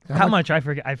 How much? I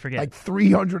forget. Like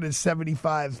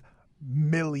 $375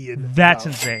 million. That's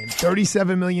insane.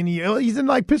 37 million a year. He's in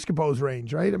like Piscopo's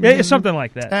range, right? I mean, Yeah, something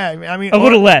like that. I mean, a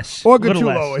little less. Or A little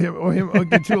Gattulo, less. or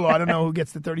Gattulo. I don't know who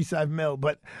gets the 35 mil,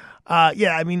 but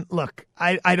yeah, I mean, look,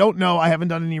 I don't know. I haven't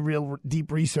done any real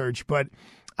deep research, but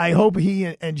I hope he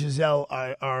and Giselle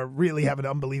are really have an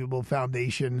unbelievable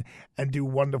foundation and do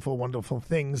wonderful, wonderful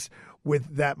things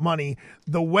with that money.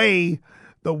 The way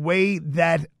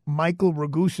that Michael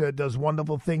Ragusa does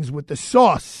wonderful things with the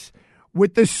sauce.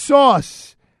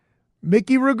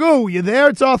 Mickey Ragu, you there?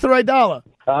 It's Arthur Aidala.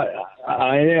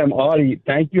 I am, Artie.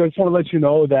 Thank you. I just want to let you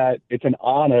know that it's an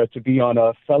honor to be on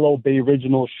a fellow Bay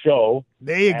Original show.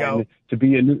 There you go. To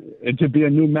be a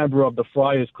new member of the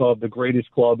Friars Club, the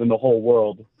greatest club in the whole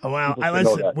world. Oh, well,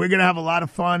 listen, we're gonna have a lot of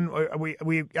fun. We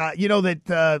you know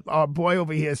that our boy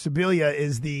over here, Sibilia,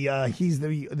 is he's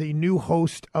the new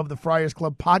host of the Friars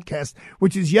Club podcast,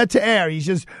 which is yet to air. He's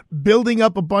just building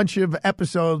up a bunch of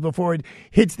episodes before it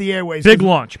hits the airways. Big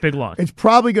launch. It's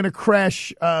probably going to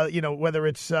crash. Whether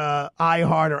it's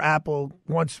iHeart or Apple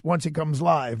once it comes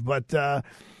live, but.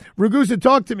 Ragusa,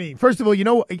 talk to me. First of all, you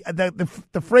know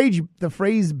the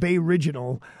phrase Bay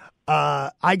Original.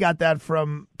 I got that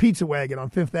from Pizza Wagon on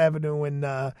Fifth Avenue and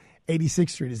 86th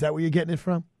Street. Is that where you're getting it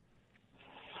from?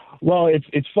 Well,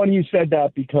 it's funny you said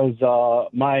that because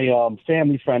my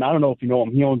family friend, I don't know if you know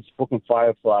him, he owns Brooklyn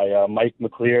Firefly, Mike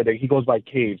McClear. He goes by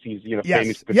Caves. He's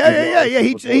famous. Yeah.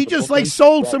 He just like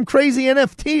sold some crazy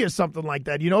NFT or something like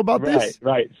that. You know about this?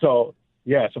 Right. So.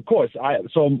 Yes, of course.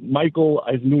 So Michael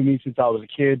has known me since I was a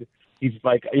kid. He's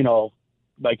like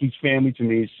he's family to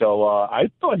me. So I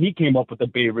thought he came up with the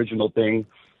Bay Original thing,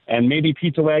 and maybe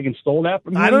Pizza Wagon stole that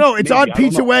from him. I don't know. It's on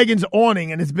Pizza Wagon's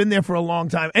awning, and it's been there for a long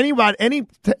time.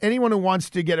 Anyone who wants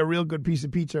to get a real good piece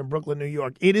of pizza in Brooklyn, New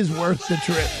York, it is worth the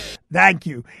trip. Thank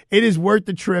you. It is worth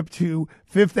the trip to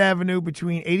Fifth Avenue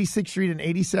between 86th Street and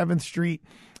 87th Street.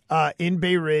 In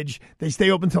Bay Ridge. They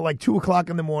stay open till like 2:00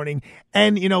 in the morning.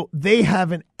 And, they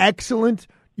have an excellent,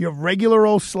 your regular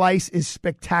old slice is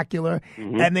spectacular.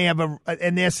 Mm-hmm. And they have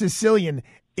and their Sicilian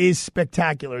is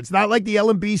spectacular. It's not like the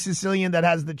L&B Sicilian that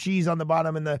has the cheese on the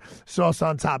bottom and the sauce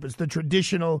on top. It's the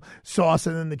traditional sauce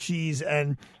and then the cheese.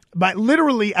 But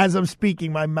literally, as I'm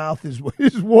speaking, my mouth is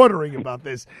watering about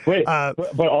this. Wait,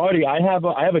 but Artie, I have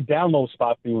a download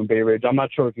spot for you in Bay Ridge. I'm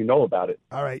not sure if you know about it.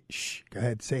 All right, shh. Go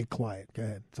ahead, say it quiet. Go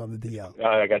ahead. It's on the DL.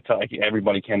 I got to tell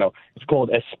everybody can know. It's called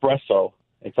Espresso.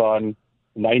 It's on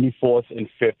 94th and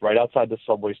 5th, right outside the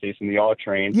subway station, the R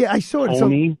train. Yeah, I saw it.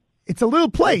 Tony, it's a little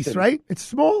place, right? It's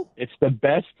small. It's the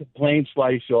best plain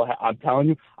slice you'll have. I'm telling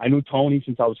you, I knew Tony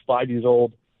since I was 5 years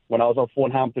old. When I was on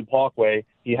Fort Hampton Parkway,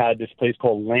 he had this place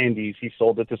called Landy's. He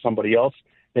sold it to somebody else.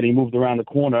 Then he moved around the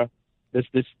corner. His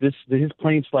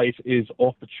plain slice is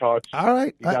off the charts. All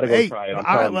right, you gotta go try it. All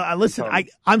right, well, listen,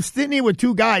 I'm sitting here with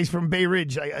two guys from Bay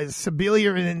Ridge,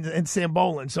 Sibilia and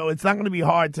Sambolin, so it's not going to be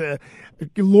hard to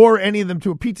lure any of them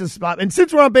to a pizza spot. And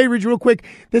since we're on Bay Ridge, real quick,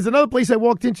 there's another place I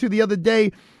walked into the other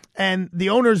day. And the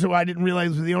owners, who I didn't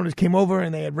realize were the owners, came over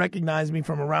and they had recognized me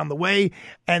from around the way.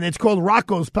 And it's called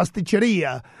Rocco's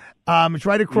Pasticceria. It's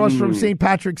right across from St.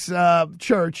 Patrick's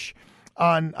Church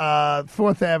on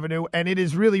 4th Avenue. And it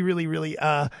is really, really, really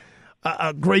a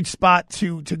great spot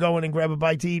to go in and grab a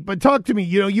bite to eat. But talk to me.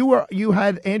 You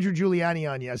had Andrew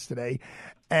Giuliani on yesterday.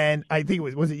 And I think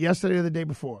was it yesterday or the day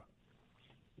before?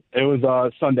 It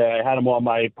was Sunday. I had him on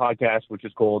my podcast, which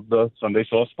is called the Sunday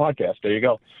Sauce Podcast. There you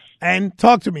go. And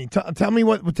talk to me. Tell me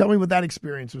what that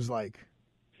experience was like.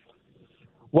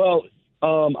 Well,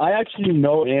 I actually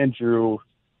know Andrew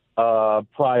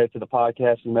prior to the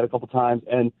podcast. We met a couple times,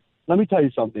 and let me tell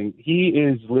you something. He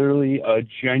is literally a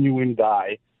genuine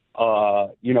guy.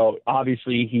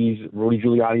 Obviously he's Rudy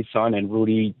Giuliani's son, and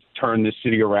Rudy turned this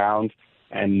city around.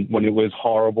 And when it was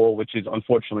horrible, which is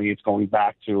unfortunately it's going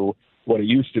back to what it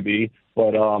used to be,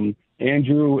 but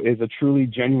Andrew is a truly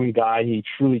genuine guy. He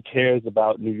truly cares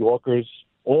about New Yorkers,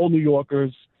 all New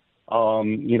Yorkers.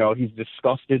 He's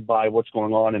disgusted by what's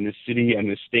going on in the city and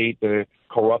the state, the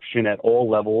corruption at all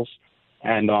levels.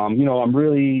 And, I'm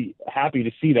really happy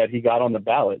to see that he got on the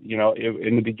ballot.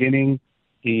 In the beginning,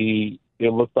 it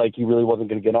looked like he really wasn't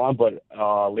going to get on, but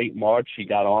late March he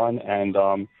got on,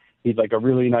 and he's like a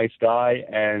really nice guy.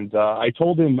 And I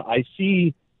told him I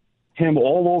see him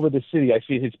all over the city. I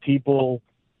see his people,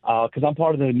 because I'm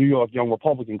part of the New York Young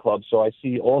Republican Club, so I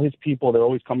see all his people. They're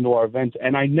always coming to our events,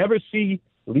 and I never see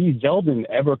Lee Zeldin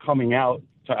ever coming out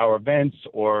to our events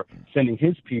or sending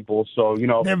his people. So,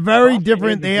 they're very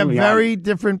different. They have very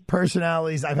different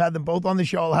personalities. I've had them both on the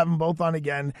show. I'll have them both on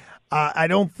again. I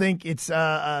don't think it's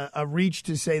a reach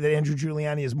to say that Andrew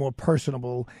Giuliani is more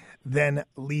personable than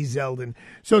Lee Zeldin.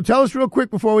 So tell us real quick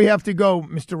before we have to go,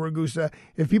 Mr. Ragusa,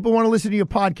 if people want to listen to your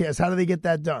podcast, how do they get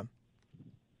that done?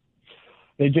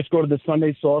 They just go to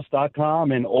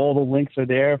thesundaysauce.com, and all the links are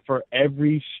there for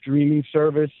every streaming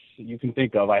service you can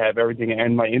think of. I have everything,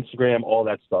 and my Instagram, all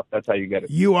that stuff. That's how you get it.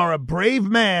 You are a brave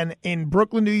man in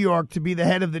Brooklyn, New York, to be the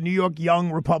head of the New York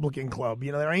Young Republican Club.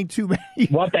 You know, there ain't too many.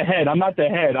 What the head? I'm not the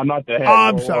head. Oh,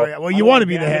 I'm sorry. Well, you want to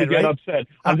be the head, right? Get upset.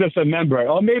 I'm just a member.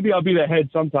 Or maybe I'll be the head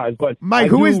sometimes. But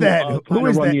Mike, who is the head? Who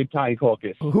is the Italian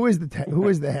caucus? Who is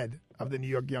the head of the New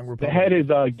York Young Republican? The head is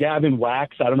Gavin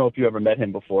Wax. I don't know if you ever met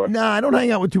him before. Nah, I don't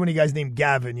hang out with too many guys named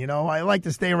Gavin. You know, I like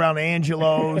to stay around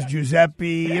Angelo's,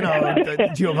 Giuseppe,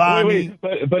 Giovanni.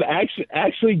 But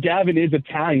actually, Gavin is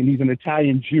Italian. He's an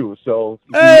Italian Jew. So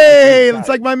hey, it's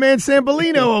like my man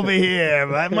Sambolino over here,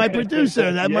 my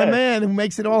producer. That's my man who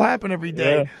makes it all happen every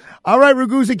day. Yeah. All right,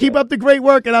 Ragusa, keep up the great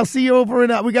work, and I'll see you over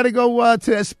in. We got to go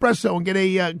to Espresso and get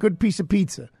a good piece of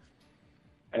pizza.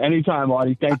 Anytime,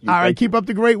 Marty. Thank you. All right, keep up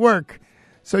the great work.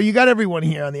 So you got everyone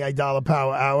here on the Aidala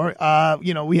Power Hour.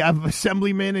 We have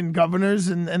assemblymen and governors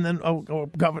and then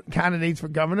candidates for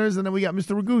governors. And then we got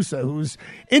Mr. Ragusa, who's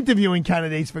interviewing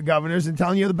candidates for governors and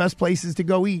telling you the best places to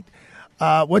go eat.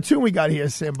 What tune we got here,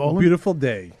 Sam Boland? Beautiful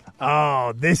Day.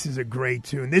 Oh, this is a great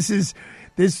tune. This is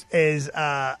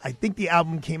I think the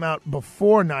album came out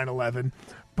before 9/11,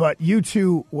 but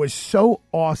U2 was so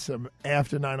awesome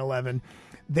after 9/11.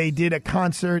 They did a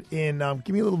concert in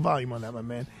give me a little volume on that, my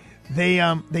man. They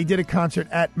did a concert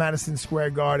at Madison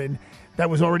Square Garden that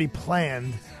was already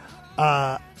planned.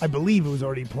 I believe it was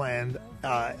already planned.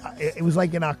 It was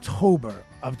like in October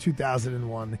of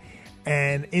 2001,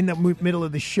 and in the middle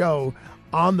of the show,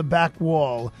 on the back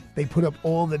wall, they put up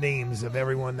all the names of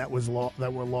everyone that was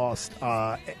that were lost.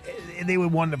 They were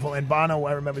wonderful. And Bono,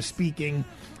 I remember speaking,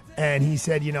 and he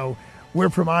said, we're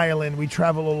from Ireland. We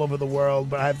travel all over the world,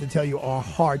 but I have to tell you, our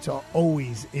hearts are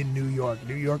always in New York.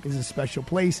 New York is a special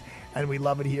place, and we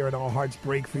love it here, and our hearts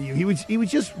break for you. He was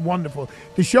just wonderful.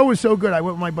 The show was so good. I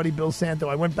went with my buddy Bill Santo.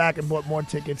 I went back and bought more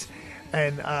tickets,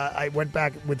 and I went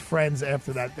back with friends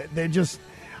after that.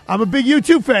 I'm a big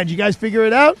U2 fan. You guys figure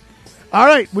it out? All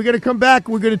right, we're going to come back.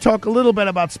 We're going to talk a little bit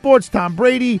about sports, Tom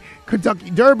Brady, Kentucky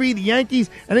Derby, the Yankees,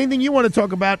 and anything you want to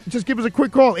talk about. Just give us a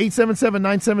quick call,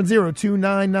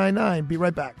 877-970-2999. Be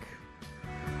right back.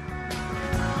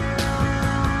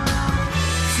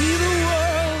 See the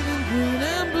world in green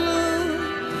and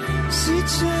blue. See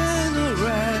China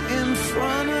right in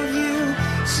front of you.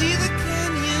 See the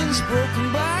canyons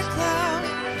broken by cloud.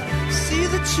 See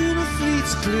the tuna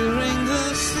fleets clearing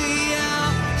the sea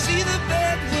out. See the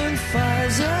bedroom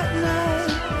fires at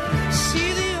night.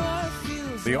 See the oil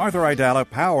fields. The Arthur Aidala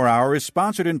Power Hour is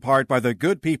sponsored in part by the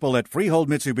good people at Freehold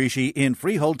Mitsubishi in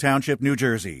Freehold Township, New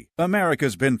Jersey.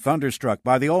 America's been thunderstruck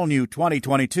by the all-new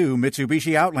 2022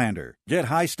 Mitsubishi Outlander. Get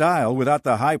high style without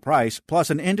the high price, plus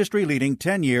an industry-leading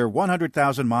 10-year,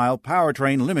 100,000-mile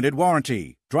powertrain limited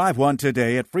warranty. Drive one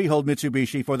today at Freehold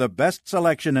Mitsubishi for the best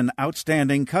selection and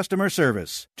outstanding customer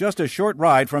service. Just a short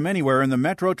ride from anywhere in the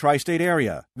metro tri-state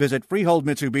area. Visit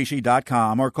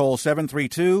freeholdmitsubishi.com or call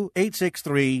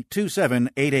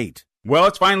 732-863-2788. Well,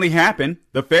 it's finally happened.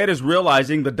 The Fed is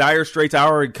realizing the dire straits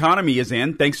our economy is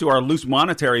in thanks to our loose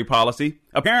monetary policy.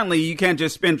 Apparently, you can't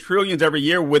just spend trillions every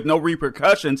year with no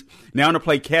repercussions. Now to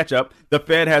play catch up, the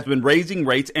Fed has been raising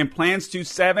rates and plans to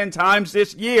 7 times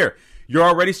this year. You're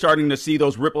already starting to see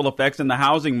those ripple effects in the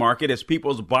housing market as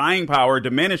people's buying power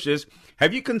diminishes.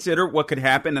 Have you considered what could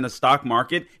happen in the stock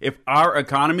market if our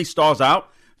economy stalls out?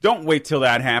 Don't wait till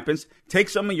that happens. Take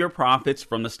some of your profits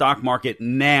from the stock market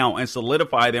now and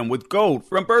solidify them with gold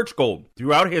from Birch Gold.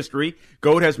 Throughout history,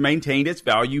 gold has maintained its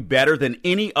value better than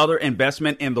any other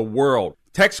investment in the world.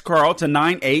 Text Carl to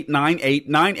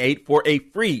 989898 for a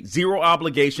free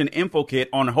zero-obligation info kit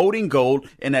on holding gold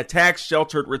in a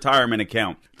tax-sheltered retirement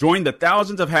account. Join the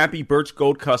thousands of happy Birch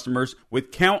Gold customers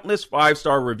with countless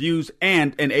 5-star reviews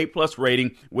and an A-plus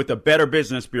rating with the Better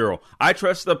Business Bureau. I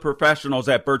trust the professionals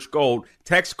at Birch Gold.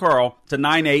 Text Carl to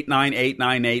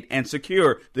 989898 and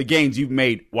secure the gains you've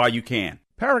made while you can.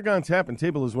 Paragon Tap and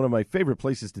Table is one of my favorite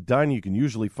places to dine. You can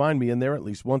usually find me in there at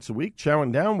least once a week,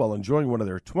 chowing down while enjoying one of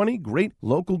their 20 great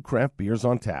local craft beers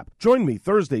on tap. Join me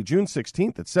Thursday, June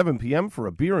 16th at 7 p.m. for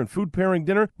a beer and food pairing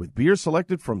dinner with beer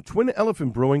selected from Twin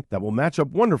Elephant Brewing that will match up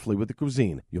wonderfully with the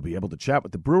cuisine. You'll be able to chat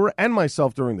with the brewer and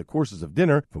myself during the courses of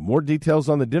dinner. For more details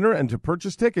on the dinner and to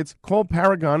purchase tickets, call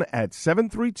Paragon at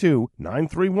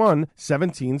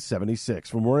 732-931-1776.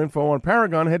 For more info on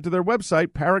Paragon, head to their website,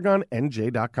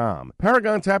 ParagonNJ.com.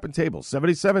 Paragon Tap and Table,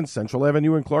 77 Central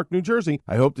Avenue in Clark, New Jersey.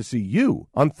 I hope to see you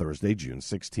on Thursday, June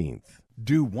 16th.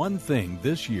 Do one thing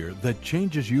this year that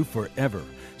changes you forever.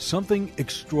 Something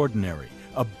extraordinary.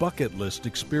 A bucket list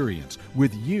experience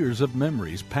with years of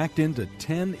memories packed into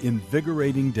 10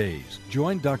 invigorating days.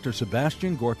 Join Dr.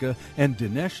 Sebastian Gorka and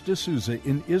Dinesh D'Souza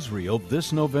in Israel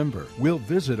this November. We'll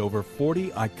visit over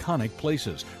 40 iconic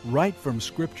places, right from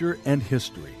scripture and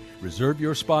history. Reserve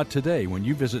your spot today when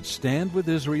you visit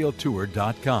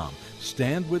standwithisraeltour.com,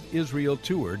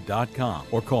 standwithisraeltour.com,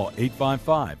 or call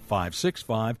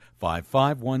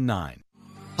 855-565-5519.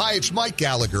 Hi, it's Mike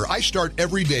Gallagher. I start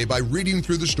every day by reading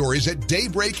through the stories at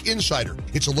Daybreak Insider.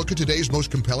 It's a look at today's most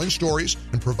compelling stories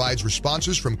and provides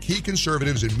responses from key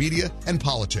conservatives in media and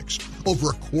politics.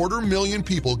 Over 250,000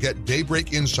 people get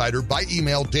Daybreak Insider by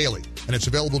email daily, and it's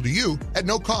available to you at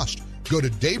no cost. Go to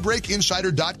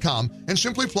daybreakinsider.com and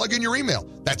simply plug in your email.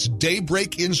 That's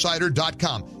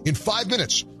daybreakinsider.com. In 5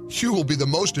 minutes, you will be the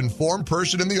most informed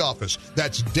person in the office.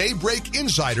 That's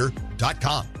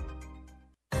daybreakinsider.com.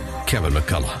 Kevin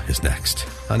McCullough is next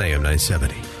on AM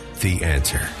 970. The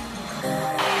Answer.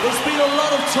 There's been a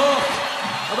lot of talk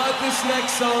about this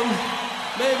next song.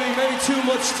 Maybe too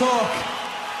much talk.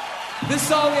 This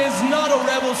song is not a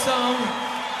rebel song.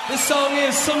 This song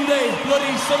is Someday,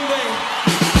 Bloody Someday.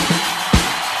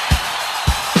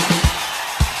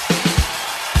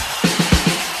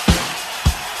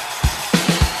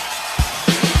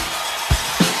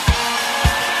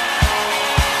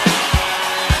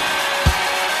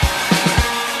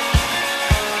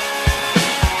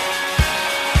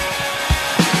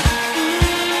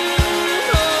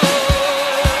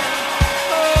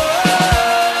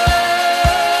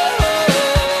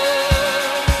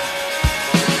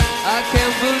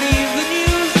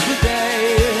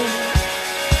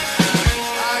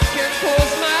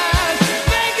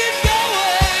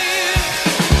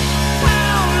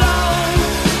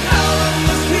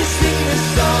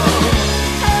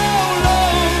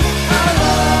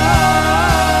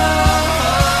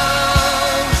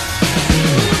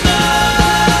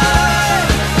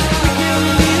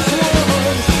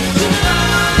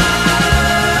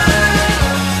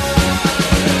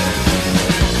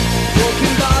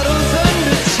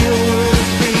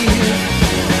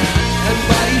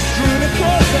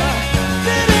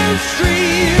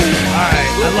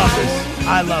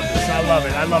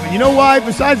 You know why?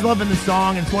 Besides loving the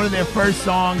song, it's one of their first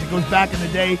songs. It goes back in the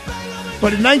day.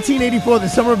 But in 1984, the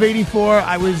summer of 84,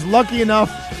 I was lucky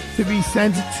enough to be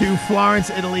sent to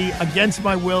Florence, Italy, against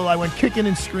my will. I went kicking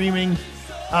and screaming.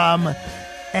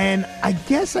 And I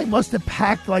guess I must have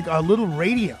packed like a little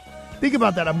radio. Think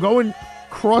about that. I'm going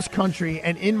cross country,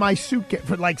 and in my suitcase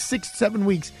for like 6-7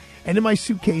 weeks, and in my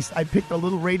suitcase, I packed a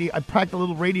little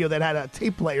radio that had a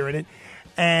tape player in it,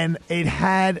 and it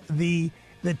had the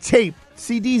tape.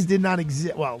 CDs did not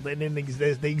exist. Well, they didn't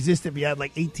exist. They existed if you had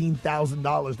like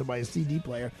 $18,000 to buy a CD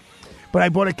player. But I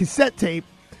bought a cassette tape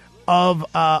of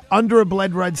Under a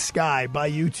Blood Red Sky by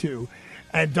U2.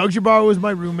 And Doug Jabbar was my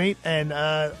roommate. And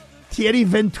Thierry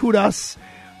Venturas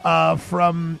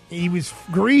he was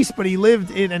Greece, but he lived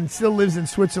in and still lives in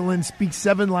Switzerland, speaks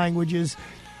 7 languages.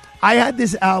 I had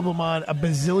this album on a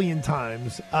bazillion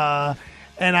times.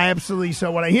 And I absolutely,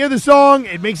 so when I hear the song,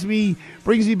 it brings me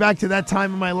back to that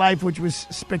time in my life, which was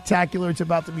spectacular. It's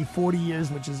about to be 40 years,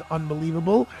 which is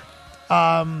unbelievable.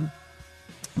 But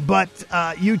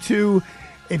U2,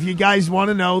 if you guys want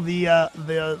to know,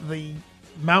 the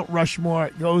Mount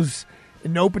Rushmore goes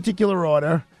in no particular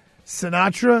order: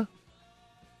 Sinatra,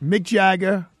 Mick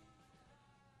Jagger,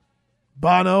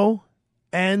 Bono,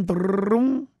 and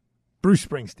Bruce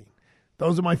Springsteen.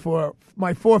 Those are my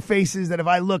four faces that if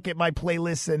I look at my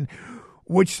playlists and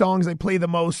which songs I play the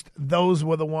most, those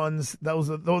were the ones.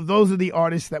 Those are the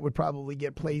artists that would probably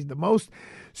get played the most.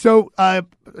 So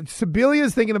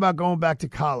Sebelia's thinking about going back to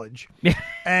college,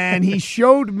 and he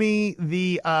showed me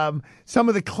some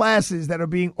of the classes that are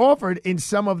being offered in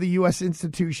some of the U.S.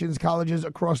 institutions, colleges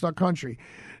across our country.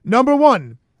 Number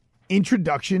 1,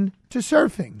 Introduction to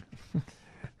Surfing.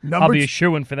 I'll be a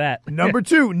shoo-in for that. Number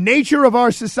 2, Nature of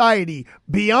Our Society,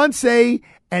 Beyonce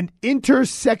and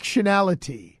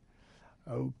Intersectionality.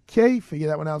 Okay, figure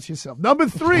that one out yourself. Number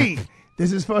 3,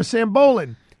 this is for Sam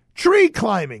Bolin, Tree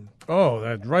Climbing. Oh,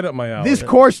 that's right up my alley. This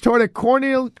course taught at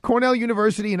Cornell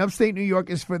University in upstate New York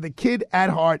is for the kid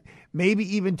at heart,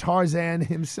 maybe even Tarzan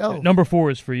himself. Number 4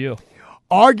 is for you.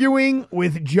 Arguing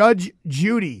with Judge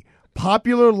Judy,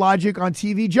 popular logic on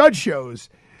TV judge shows.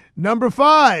 Number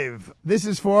 5, this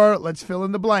is for, let's fill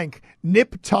in the blank,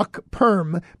 Nip Tuck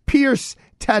Perm, Pierce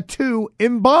Tattoo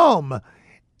Embalm,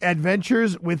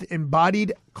 Adventures with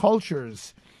Embodied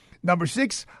Cultures. Number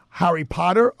 6, Harry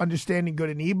Potter, Understanding Good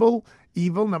and Evil.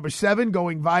 Number 7,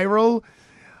 Going Viral.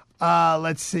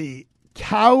 Let's see,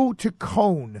 cow to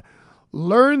cone.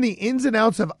 Learn the ins and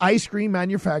outs of ice cream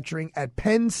manufacturing at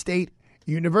Penn State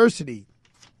University.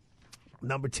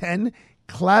 Number 10,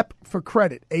 clap for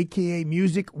credit, a.k.a.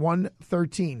 Music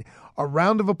 113. A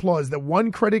round of applause. The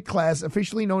one credit class,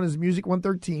 officially known as Music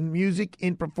 113, Music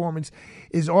in Performance,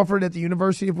 is offered at the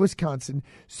University of Wisconsin.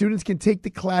 Students can take the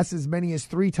class as many as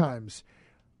 3 times.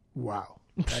 Wow.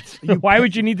 Why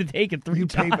would you need to take it 3 you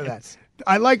times? You pay for that.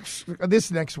 I like this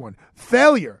next one.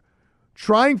 Failure.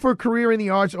 Trying for a career in the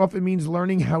arts often means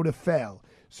learning how to fail.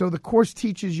 So the course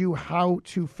teaches you how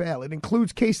to fail. It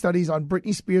includes case studies on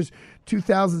Britney Spears'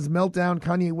 2000s meltdown,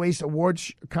 Kanye West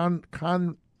awards,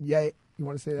 Kanye, you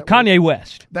want to say that? Kanye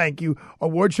West. Thank you.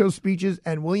 Award show speeches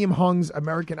and William Hung's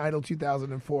American Idol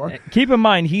 2004. Keep in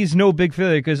mind, he's no big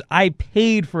failure because I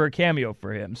paid for a cameo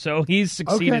for him, so he's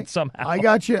succeeded somehow. I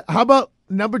got you. How about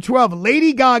number 12,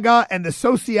 Lady Gaga and the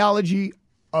Sociology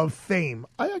of Fame?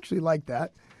 I actually like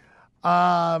that.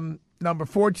 Number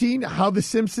 14, How the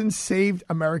Simpsons Saved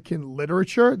American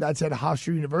Literature. That's at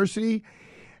Hofstra University.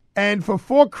 And for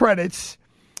 4 credits,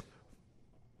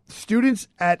 students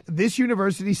at this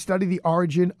university study the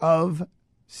origin of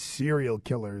serial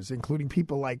killers, including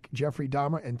people like Jeffrey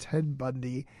Dahmer and Ted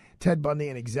Bundy,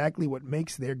 and exactly what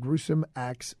makes their gruesome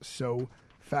acts so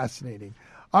fascinating.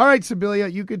 All right, Sibylla,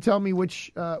 you could tell me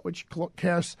which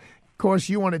course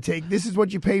you want to take. This is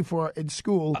what you pay for in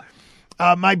school.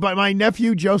 My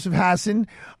nephew, Joseph Hassan,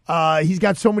 he's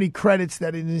got so many credits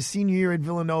that in his senior year at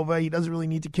Villanova, he doesn't really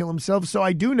need to kill himself. So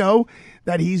I do know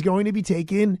that he's going to be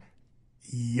taking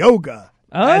yoga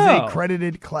as a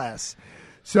credited class.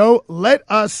 So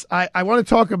I want to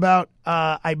talk about,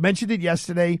 I mentioned it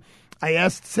yesterday. I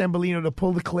asked Sambolino to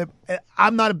pull the clip.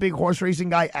 I'm not a big horse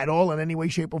racing guy at all in any way,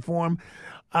 shape, or form.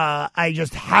 I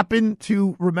just happen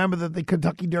to remember that the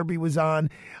Kentucky Derby was on.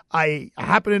 I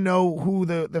happen to know who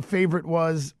the favorite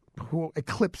was. Who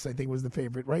Eclipse, I think, was the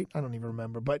favorite, right? I don't even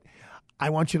remember. But I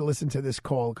want you to listen to this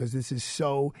call because this is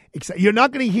so exciting. You're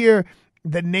not going to hear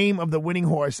the name of the winning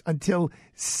horse until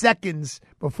seconds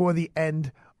before the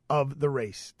end of the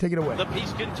race. Take it away. The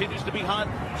pace continues to be hot.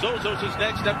 Zozos is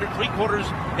next after 3/4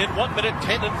 in 1 minute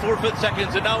 10 and 4/5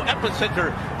 seconds. And now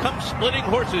Epicenter comes splitting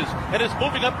horses and is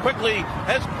moving up quickly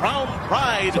as Crown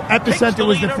Pride Epicenter takes was the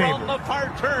leader favorite. on the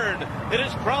far turn. It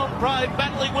is Crown Pride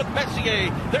battling with Messier.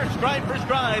 They're stride for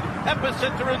stride.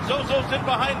 Epicenter and Zozos in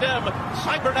behind them.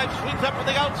 Cyberknife swings up to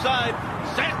the outside.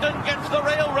 Sandon gets the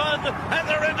rail run, and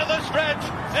they're into the stretch.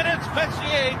 And it's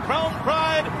Messier, Crown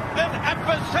Pride, and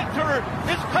Epicenter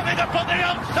is coming up on the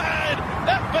outside.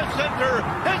 Epicenter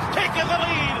has taken the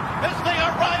lead as they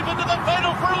arrive into the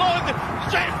final furlong.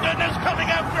 Sandon is coming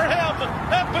after him.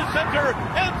 Epicenter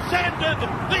and Sandon,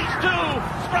 these two,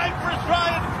 stride for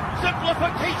stride.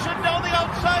 Simplification down the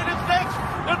outside is next.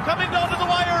 They're coming down to the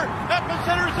wire.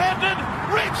 Epicenter's ended.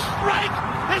 Rich Strike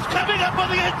is coming up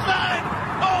on the inside.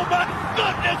 Oh my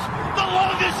goodness! The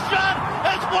longest shot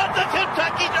has won the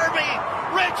Kentucky Derby.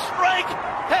 Rich Strike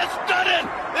has done it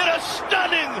in a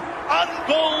stunning,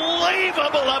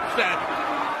 unbelievable upset.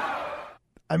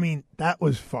 I mean, that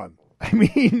was fun. I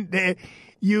mean,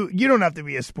 you don't have to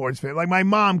be a sports fan. Like, my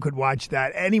mom could watch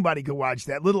that. Anybody could watch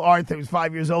that. Little Arthur, who's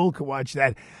 5 years old, could watch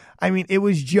that. I mean, it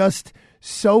was just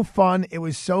so fun. It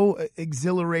was so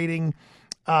exhilarating.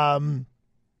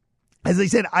 As I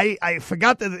said, I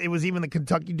forgot that it was even the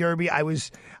Kentucky Derby. I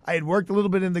had worked a little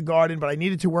bit in the garden, but I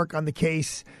needed to work on the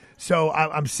case. So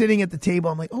I'm sitting at the table.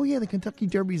 I'm like, oh, yeah, the Kentucky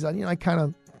Derby's on. You know, I kind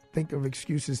of think of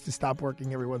excuses to stop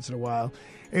working every once in a while.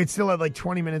 It still had like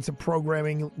 20 minutes of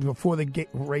programming before the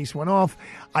race went off.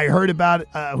 I heard about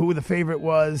who the favorite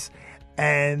was,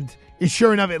 and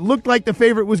sure enough, it looked like the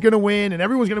favorite was going to win, and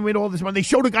everyone was going to win all this money. They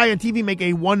showed a guy on TV make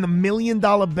a $1 million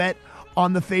bet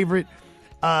on the favorite,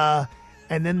 and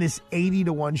then this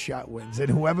 80-1 shot wins. And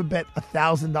whoever bet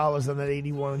 $1,000 on that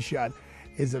 81 shot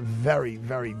is a very,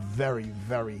 very, very,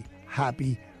 very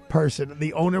happy person.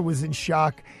 The owner was in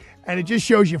shock. And it just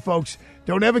shows you, folks,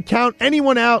 don't ever count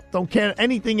anyone out. Don't count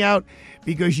anything out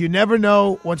because you never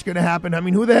know what's going to happen. I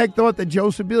mean, who the heck thought that Joe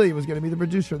Sibilia was going to be the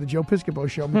producer of the Joe Piscopo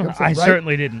show? I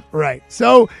certainly didn't. Right.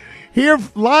 So here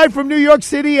live from New York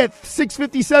City at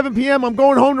 6:57 p.m., I'm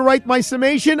going home to write my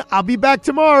summation. I'll be back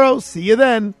tomorrow. See you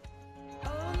then.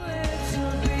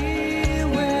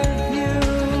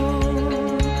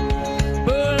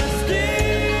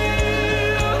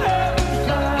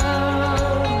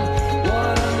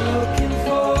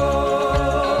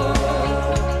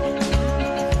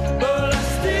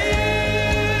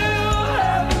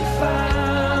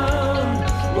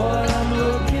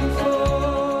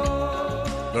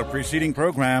 The preceding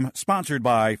program sponsored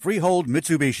by Freehold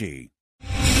Mitsubishi.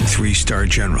 Three-star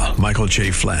General Michael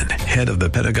J. Flynn, head of the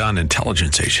Pentagon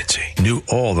Intelligence Agency, knew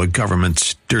all the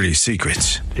government's dirty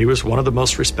secrets. He was one of the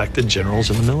most respected generals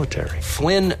in the military.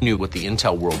 Flynn knew what the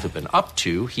intel world had been up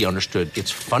to. He understood its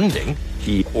funding.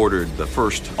 He ordered the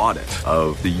first audit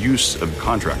of the use of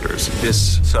contractors.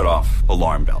 This set off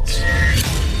alarm bells.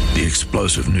 The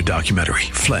explosive new documentary,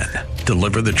 Flynn,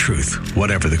 Deliver the Truth,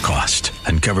 Whatever the Cost,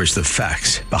 uncovers the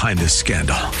facts behind this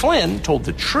scandal. Flynn told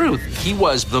the truth. He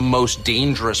was the most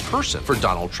dangerous person for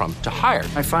Donald Trump to hire.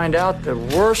 I find out the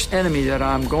worst enemy that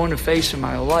I'm going to face in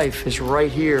my life is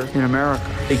right here in America.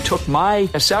 They took my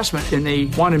assessment and they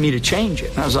wanted me to change it.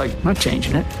 And I was like, I'm not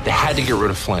changing it. They had to get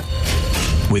rid of Flynn.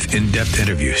 With in-depth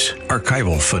interviews,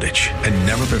 archival footage, and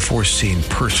never-before-seen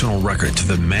personal records of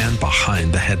the man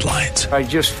behind the headlines. I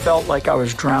just felt like I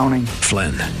was drowning.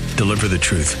 Flynn, Deliver the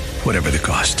Truth, Whatever the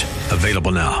Cost.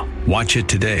 Available now. Watch it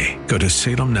today. Go to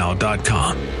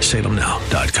salemnow.com.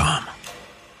 salemnow.com.